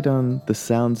Pass played on The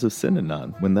Sounds of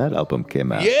Synanon when that album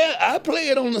came out. Yeah, I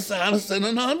played on The Sound of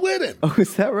Synanon with him. Oh,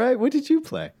 is that right? What did you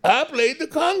play? I played the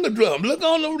conga drum. Look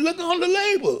on the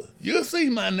label. You'll see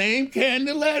my name,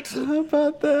 Candy Latson. How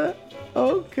about that?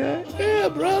 Okay. Yeah,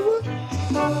 brother.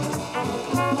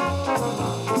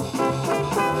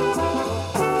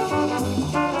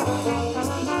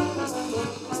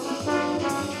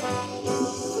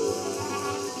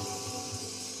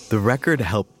 The record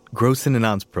helped grow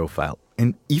Synanon's profile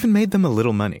and even made them a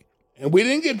little money. And we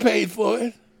didn't get paid for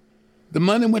it. The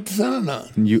money went to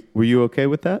Synanon. Were you okay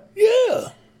with that? Yeah.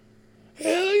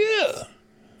 Hell yeah.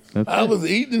 Okay. I was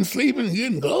eating and sleeping and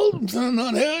getting clothes from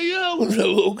Synanon. Hell yeah, I was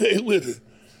okay with it.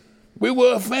 We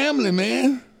were a family,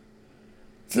 man.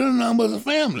 Synanon was a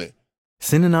family.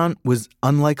 Synanon was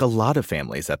unlike a lot of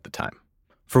families at the time.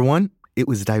 For one, it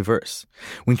was diverse.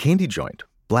 When Candy joined,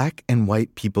 Black and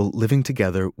white people living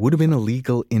together would have been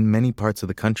illegal in many parts of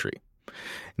the country.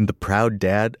 And the proud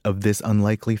dad of this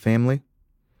unlikely family?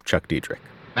 Chuck Dietrich.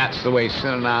 That's the way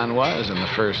Synanon was in the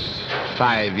first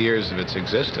 5 years of its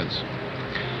existence.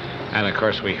 And of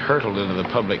course, we hurtled into the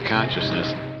public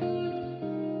consciousness.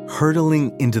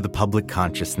 hurtling into the public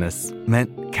consciousness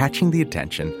meant catching the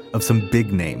attention of some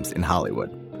big names in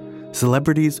Hollywood.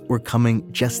 Celebrities were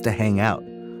coming just to hang out.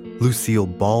 Lucille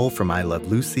Ball from I Love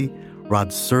Lucy, Rod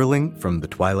Serling from The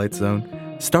Twilight Zone,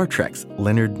 Star Trek's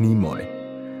Leonard Nimoy.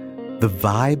 The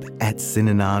vibe at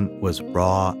Synanon was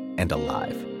raw and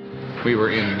alive. We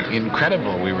were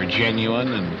incredible. We were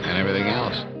genuine and everything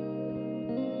else.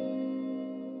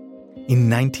 In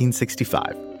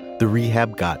 1965, the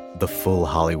rehab got the full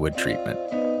Hollywood treatment.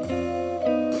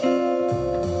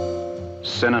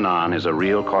 Synanon is a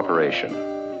real corporation.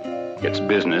 Its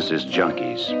business is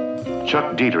junkies.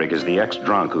 Chuck Dietrich is the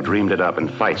ex-drunk who dreamed it up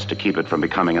and fights to keep it from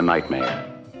becoming a nightmare.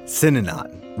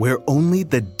 Synanon, where only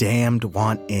the damned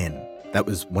want in. That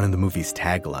was one of the movie's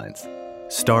taglines.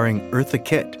 Starring Eartha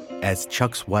Kitt as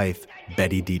Chuck's wife,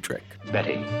 Betty Dietrich.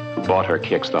 Betty, who bought her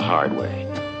kicks the hard way,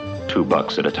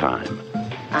 $2 at a time.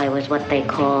 I was what they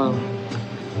call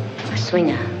a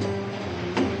swinger.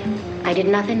 I did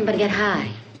nothing but get high.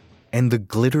 And the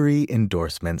glittery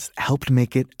endorsements helped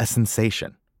make it a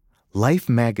sensation. Life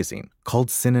magazine called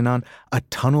Synanon a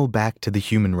tunnel back to the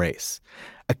human race.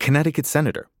 A Connecticut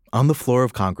senator on the floor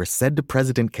of Congress said to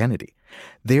President Kennedy,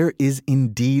 "There is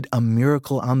indeed a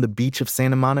miracle on the beach of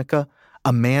Santa Monica,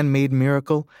 a man-made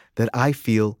miracle that I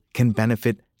feel can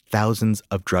benefit thousands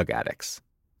of drug addicts."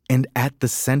 And at the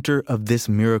center of this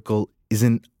miracle is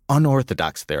an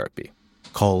unorthodox therapy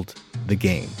called the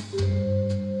game.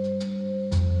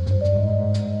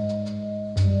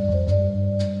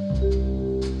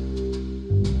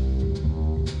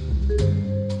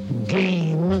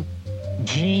 Game,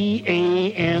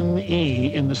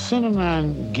 G-A-M-E. In the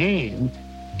Synanon game,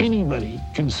 anybody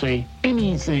can say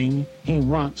anything he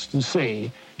wants to say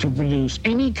to produce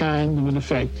any kind of an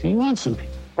effect he wants to.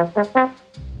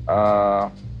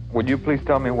 Would you please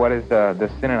tell me what is the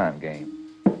Synanon game?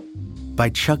 By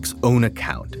Chuck's own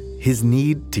account, his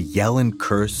need to yell and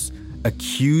curse,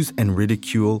 accuse and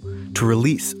ridicule, to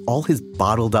release all his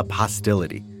bottled-up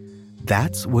hostility,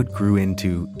 that's what grew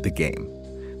into the game.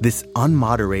 This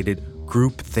unmoderated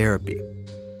group therapy.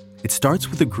 It starts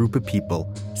with a group of people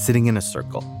sitting in a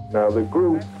circle. Now the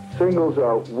group singles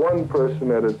out one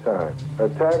person at a time,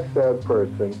 attacks that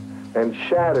person, and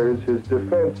shatters his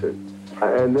defenses.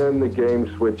 And then the game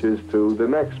switches to the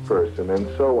next person, and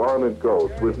so on it goes,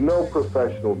 with no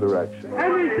professional direction.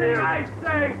 Anything I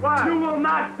say, you will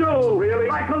not do. Really?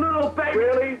 Like a little baby.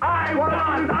 Really? I want.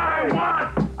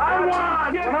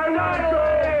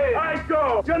 I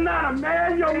go. You're not a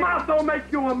man. Your mouth don't make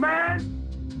you a man.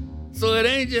 So it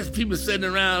ain't just people sitting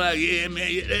around like, yeah,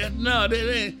 man. No,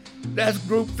 that ain't. That's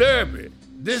group therapy.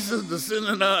 This is the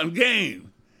Synanon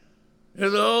game. It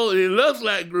looks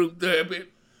like group therapy,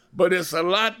 but it's a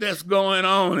lot that's going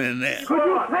on in there. Could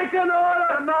you take an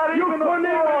order? Not even a order.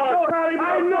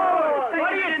 I know. What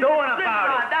are you doing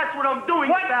about it? That's what I'm doing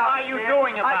about it. What are you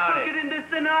doing about it? I took it in this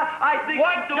and I think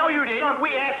what? No, you didn't.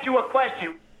 We asked you a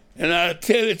question. And I'll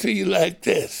tell it to you like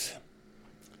this.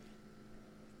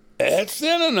 At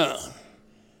Synanon,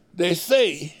 they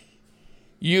say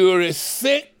you're as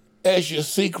sick as your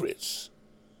secrets.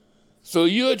 So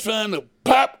you're trying to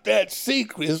pop that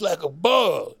secret. It's like a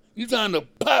ball. You're trying to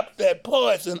pop that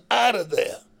poison out of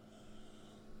there.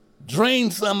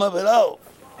 Drain some of it off.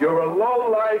 You're a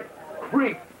low-life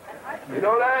creep. You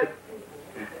know that?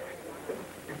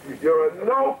 You're a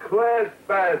no-class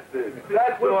bastard.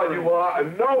 That's all you are, a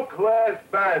no-class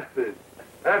bastard.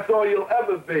 That's all you'll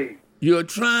ever be. You're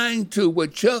trying to,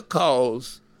 what Chuck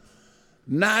calls,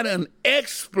 not an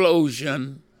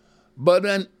explosion, but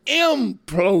an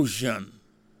implosion.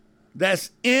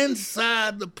 That's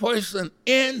inside the person,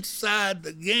 inside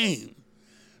the game,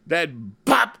 that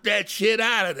pop that shit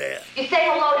out of there. You say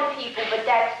hello to people, but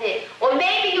that's it. Or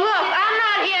maybe you... Look, I'm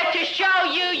not here to show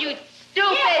you, you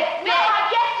stupid bitch. No, I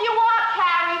guess you are,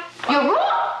 Carrie. You're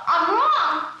wrong. I'm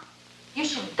wrong. You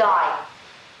should die.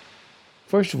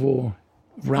 First of all,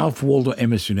 Ralph Waldo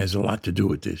Emerson has a lot to do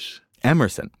with this.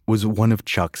 Emerson was one of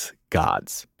Chuck's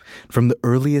gods. From the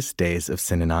earliest days of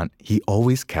Synanon, he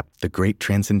always kept the great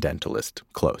transcendentalist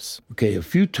close. Okay, a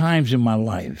few times in my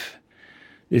life,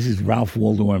 this is Ralph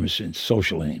Waldo Emerson's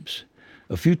social aims.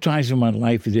 A few times in my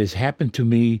life, it has happened to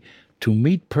me to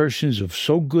meet persons of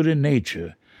so good a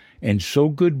nature and so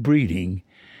good breeding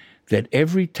that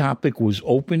every topic was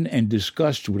open and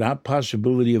discussed without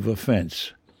possibility of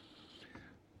offense.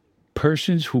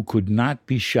 Persons who could not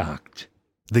be shocked.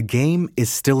 The game is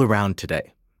still around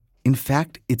today. In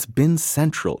fact, it's been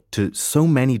central to so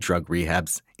many drug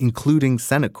rehabs, including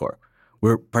Senacor,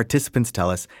 where participants tell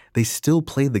us they still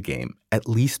play the game at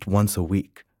least once a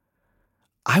week.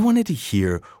 I wanted to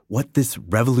hear what this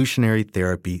revolutionary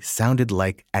therapy sounded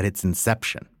like at its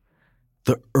inception.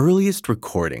 The earliest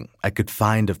recording I could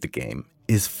find of the game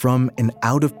is from an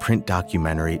out-of-print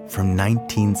documentary from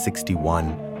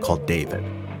 1961 called David.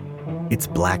 It's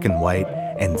black and white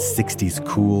and 60s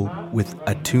cool with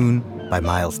a tune by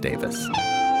Miles Davis.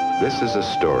 This is a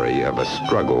story of a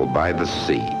struggle by the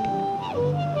sea.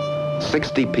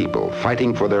 60 people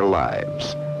fighting for their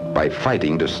lives by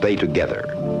fighting to stay together.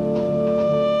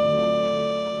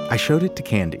 I showed it to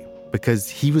Candy because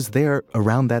he was there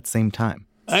around that same time.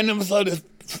 I never saw this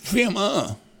film,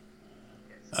 I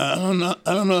don't know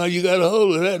how you got a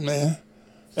hold of that, man.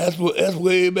 That's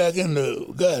way back in the,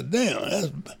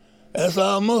 goddamn, that's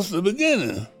almost the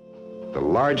beginning. The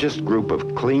largest group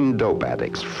of clean dope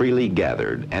addicts freely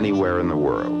gathered anywhere in the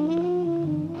world.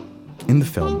 In the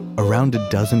film, around a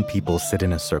dozen people sit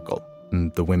in a circle.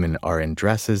 And the women are in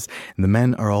dresses, and the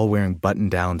men are all wearing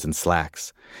button-downs and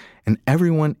slacks. And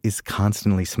everyone is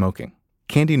constantly smoking.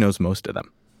 Candy knows most of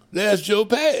them. There's Joe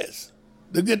Pass,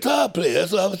 the guitar player.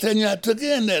 That's what I was telling you I took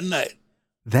in that night.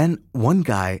 Then one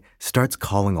guy starts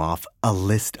calling off a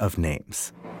list of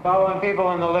names. Following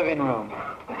people in the living room.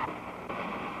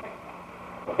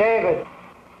 David.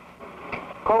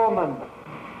 Coleman.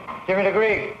 Jimmy the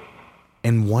Greek.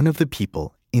 And one of the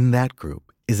people in that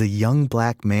group is a young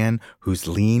black man who's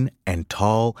lean and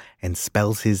tall and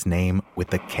spells his name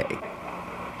with a K.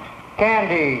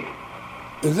 Candy.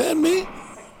 Is that me?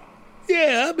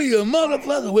 Yeah, I be a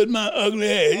motherfucker with my ugly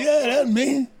ass. Yeah, that's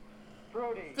me.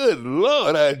 Good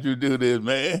Lord, how did you do this,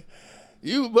 man?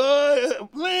 You boy,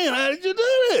 man, how did you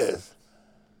do this?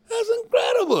 That's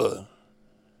incredible.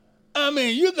 I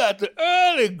mean, you got the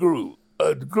early group,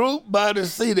 a group by the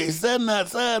sea. They sitting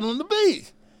outside on the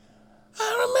beach.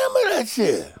 I remember that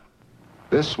shit.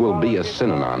 This will be a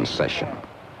Synanon session.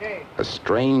 A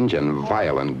strange and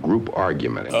violent group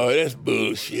argument. Oh, that's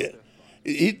bullshit.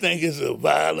 He think it's a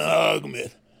violent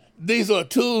argument. These are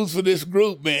tools for this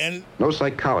group, man. No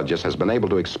psychologist has been able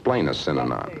to explain a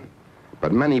Synanon,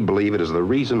 but many believe it is the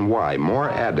reason why more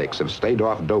addicts have stayed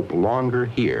off dope longer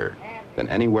here than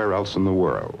anywhere else in the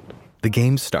world. The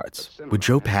game starts with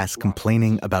Joe Pass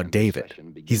complaining about David.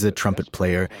 He's a trumpet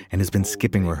player and has been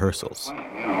skipping rehearsals.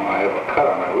 I have a cut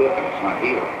on my lip and it's not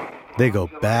healed. They go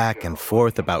back and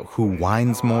forth about who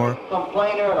whines more.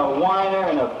 Complainer and a whiner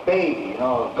and a baby, you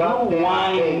know. You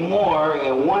whine more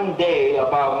in one day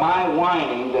about my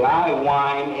whining than I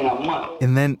whine in a month.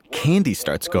 And then Candy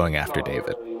starts going after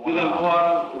David. Is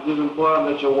it important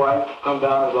that your wife come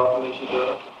down as often as she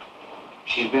does?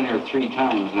 She's been here 3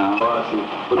 times now.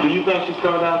 But do you think she's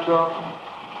coming down too often?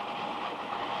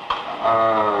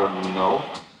 No.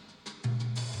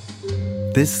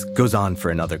 This goes on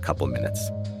for another couple minutes.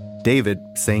 David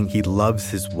saying he loves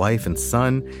his wife and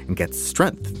son and gets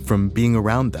strength from being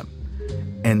around them.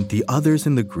 And the others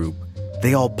in the group,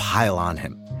 they all pile on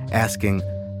him, asking,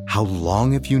 how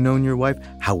long have you known your wife?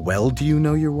 How well do you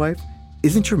know your wife?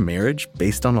 Isn't your marriage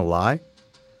based on a lie?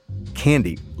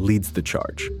 Candy leads the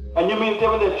charge. And you mean to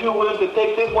tell me that you're willing to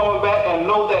take this woman back and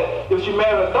know that if she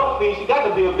married a dope fiend, she got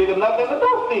to be a bigger nut than a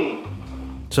dope fiend?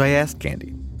 So I asked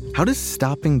Candy, how does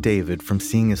stopping David from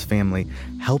seeing his family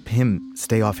help him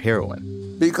stay off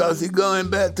heroin? Because he's going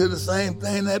back to the same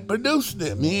thing that produced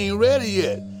him. He ain't ready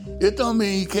yet. It don't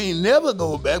mean he can't never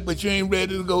go back, but you ain't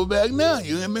ready to go back now.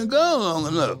 You ain't been gone long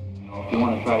enough. If you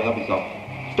want to try to help yourself,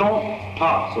 don't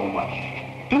talk so much.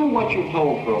 Do what you're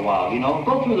told for a while, you know.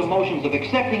 Go through the motions of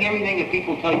accepting everything that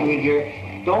people tell you in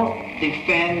here. Don't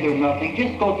defend or nothing.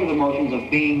 Just go through the motions of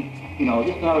being, you know,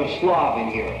 just another slob in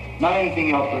here. Not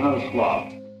anything else but another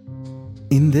slob.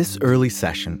 In this early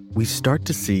session, we start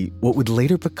to see what would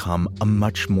later become a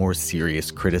much more serious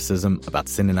criticism about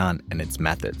Synanon and its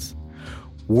methods.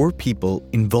 War people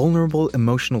in vulnerable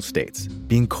emotional states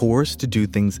being coerced to do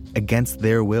things against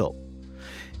their will.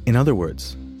 In other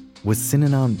words, was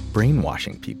Synanon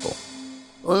brainwashing people?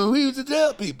 Well, we used to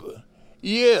tell people,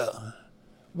 yeah,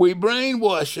 we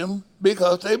brainwash them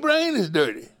because their brain is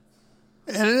dirty.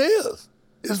 And it is.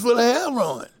 It's full of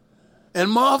heroin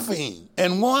and morphine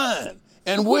and wine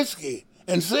and whiskey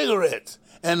and cigarettes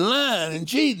and lying and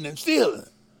cheating and stealing.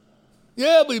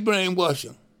 Yeah, we brainwash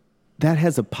them. That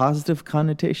has a positive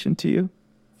connotation to you?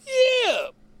 Yeah.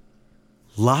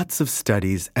 Lots of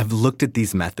studies have looked at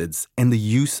these methods and the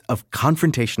use of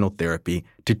confrontational therapy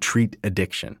to treat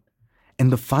addiction.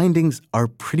 And the findings are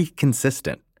pretty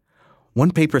consistent.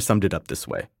 One paper summed it up this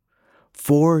way.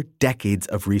 4 decades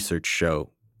of research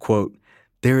show, quote,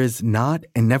 there is not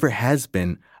and never has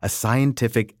been a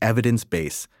scientific evidence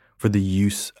base for the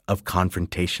use of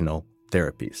confrontational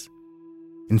therapies.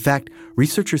 In fact,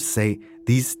 researchers say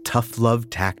these tough love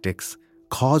tactics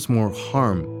cause more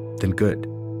harm than good.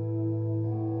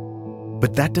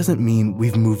 But that doesn't mean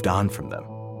we've moved on from them.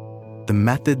 The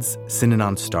methods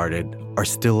Synanon started are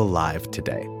still alive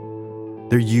today.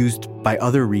 They're used by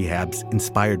other rehabs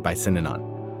inspired by Synanon.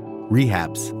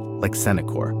 Rehabs like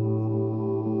Senecor.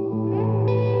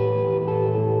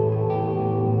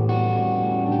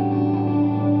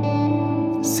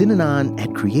 Synanon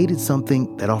had created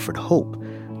something that offered hope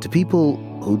to people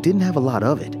who didn't have a lot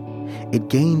of it. It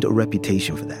gained a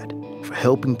reputation for that, for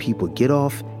helping people get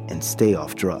off and stay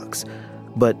off drugs.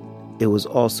 But it was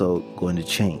also going to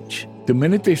change. The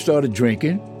minute they started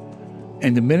drinking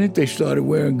and the minute they started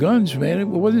wearing guns, man, it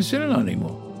wasn't Synanon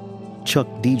anymore. Chuck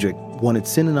Dederich wanted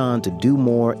Synanon to do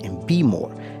more and be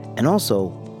more, and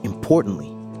also, importantly,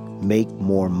 make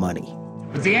more money.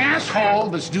 But the asshole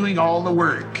that's doing all the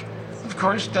work, of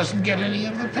course, doesn't get any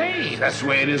of the pay. That's the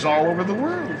way it is all over the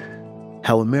world.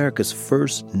 How America's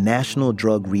first national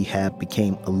drug rehab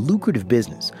became a lucrative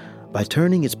business by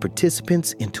turning its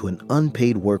participants into an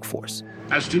unpaid workforce.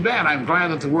 That's too bad. I'm glad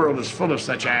that the world is full of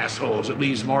such assholes. It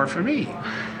leaves more for me.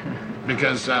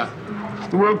 Because the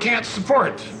world can't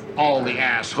support all the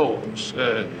assholes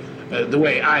the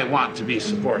way I want to be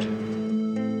supported.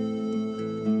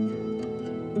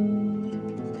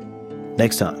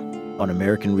 Next time on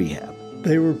American Rehab.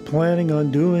 They were planning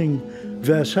on doing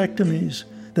vasectomies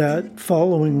that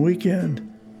following weekend.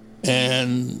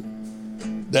 And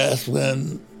that's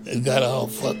when it got all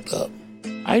fucked up.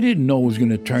 I didn't know it was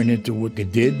going to turn into what they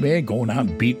did, man, going out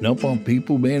and beating up on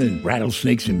people, man, and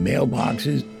rattlesnakes in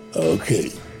mailboxes.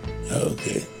 Okay.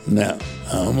 Now,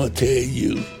 I'm going to tell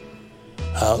you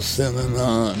how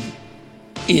Synanon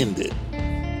ended.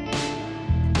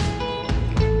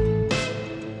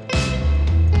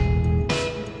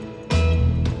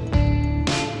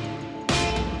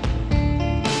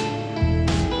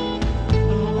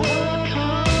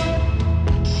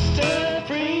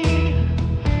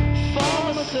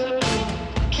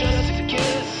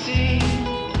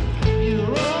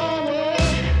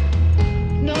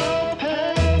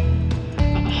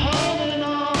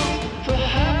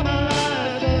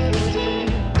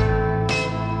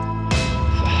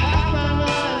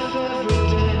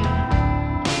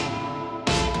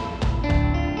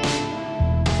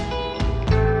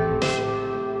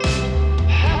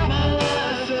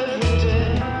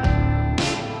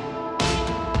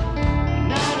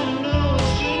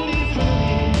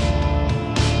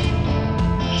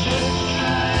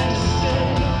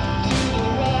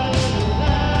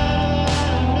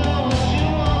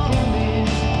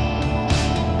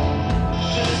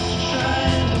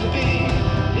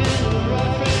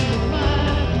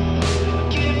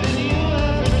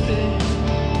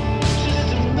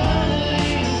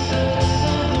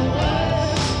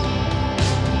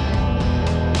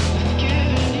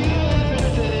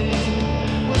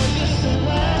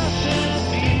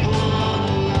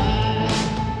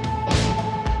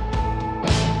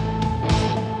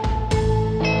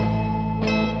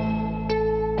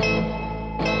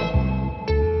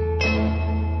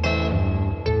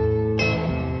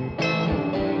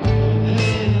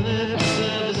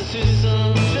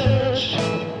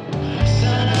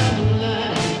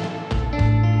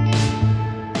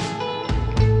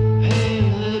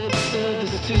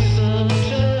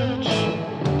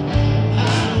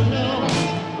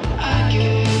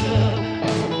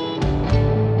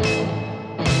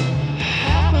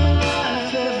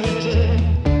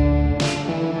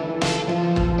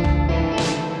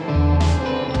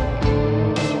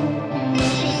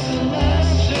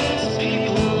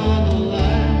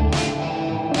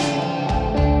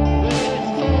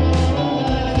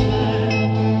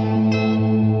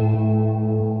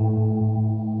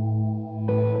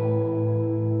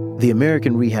 The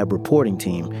American Rehab reporting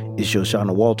team is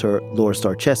Shoshana Walter, Laura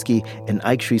Starcheski, and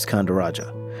Ike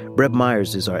Sriskandarajah. Brett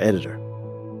Myers is our editor.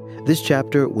 This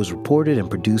chapter was reported and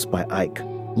produced by Ike.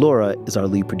 Laura is our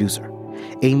lead producer.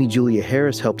 Amy Julia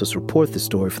Harris helped us report this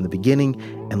story from the beginning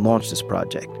and launch this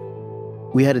project.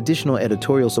 We had additional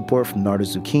editorial support from Narda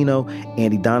Zucchino,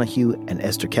 Andy Donahue, and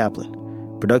Esther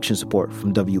Kaplan. Production support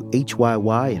from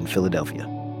WHYY in Philadelphia.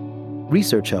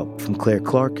 Research help from Claire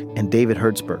Clark and David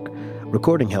Hertzberg.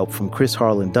 Recording help from Chris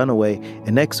Harlan Dunaway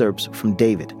and excerpts from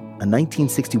David, a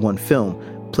 1961 film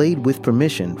played with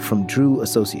permission from Drew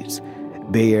Associates.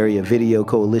 Bay Area Video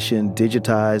Coalition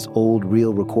digitized old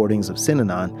reel recordings of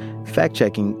Synanon,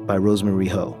 fact-checking by Rosemarie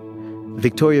Ho.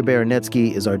 Victoria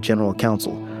Baranetsky is our general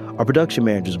counsel. Our production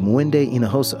manager is Mwende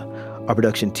Inahosa. Our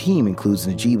production team includes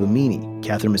Najib Amini,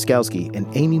 Catherine Miskowski, and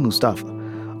Amy Mustafa.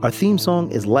 Our theme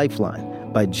song is Lifeline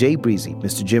by Jay Breezy,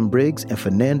 Mr. Jim Briggs, and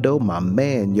Fernando "My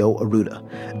Man" Yo Arruda.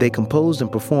 They composed and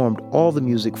performed all the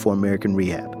music for American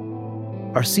Rehab.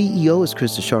 Our CEO is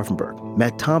Krista Scharfenberg.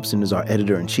 Matt Thompson is our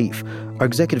editor-in-chief. Our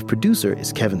executive producer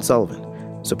is Kevin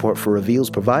Sullivan. Support for Reveal is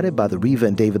provided by the Reva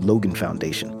and David Logan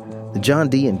Foundation, the John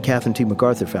D. and Catherine T.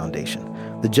 MacArthur Foundation,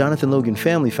 the Jonathan Logan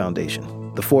Family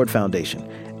Foundation, the Ford Foundation,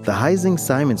 the Heising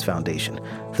Simons Foundation,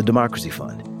 the Democracy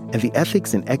Fund, and the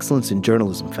Ethics and Excellence in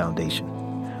Journalism Foundation.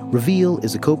 Reveal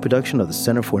is a co-production of the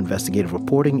Center for Investigative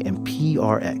Reporting and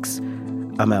PRX.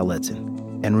 I'm Al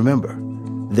Letson. And remember,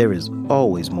 there is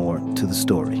always more to the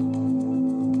story.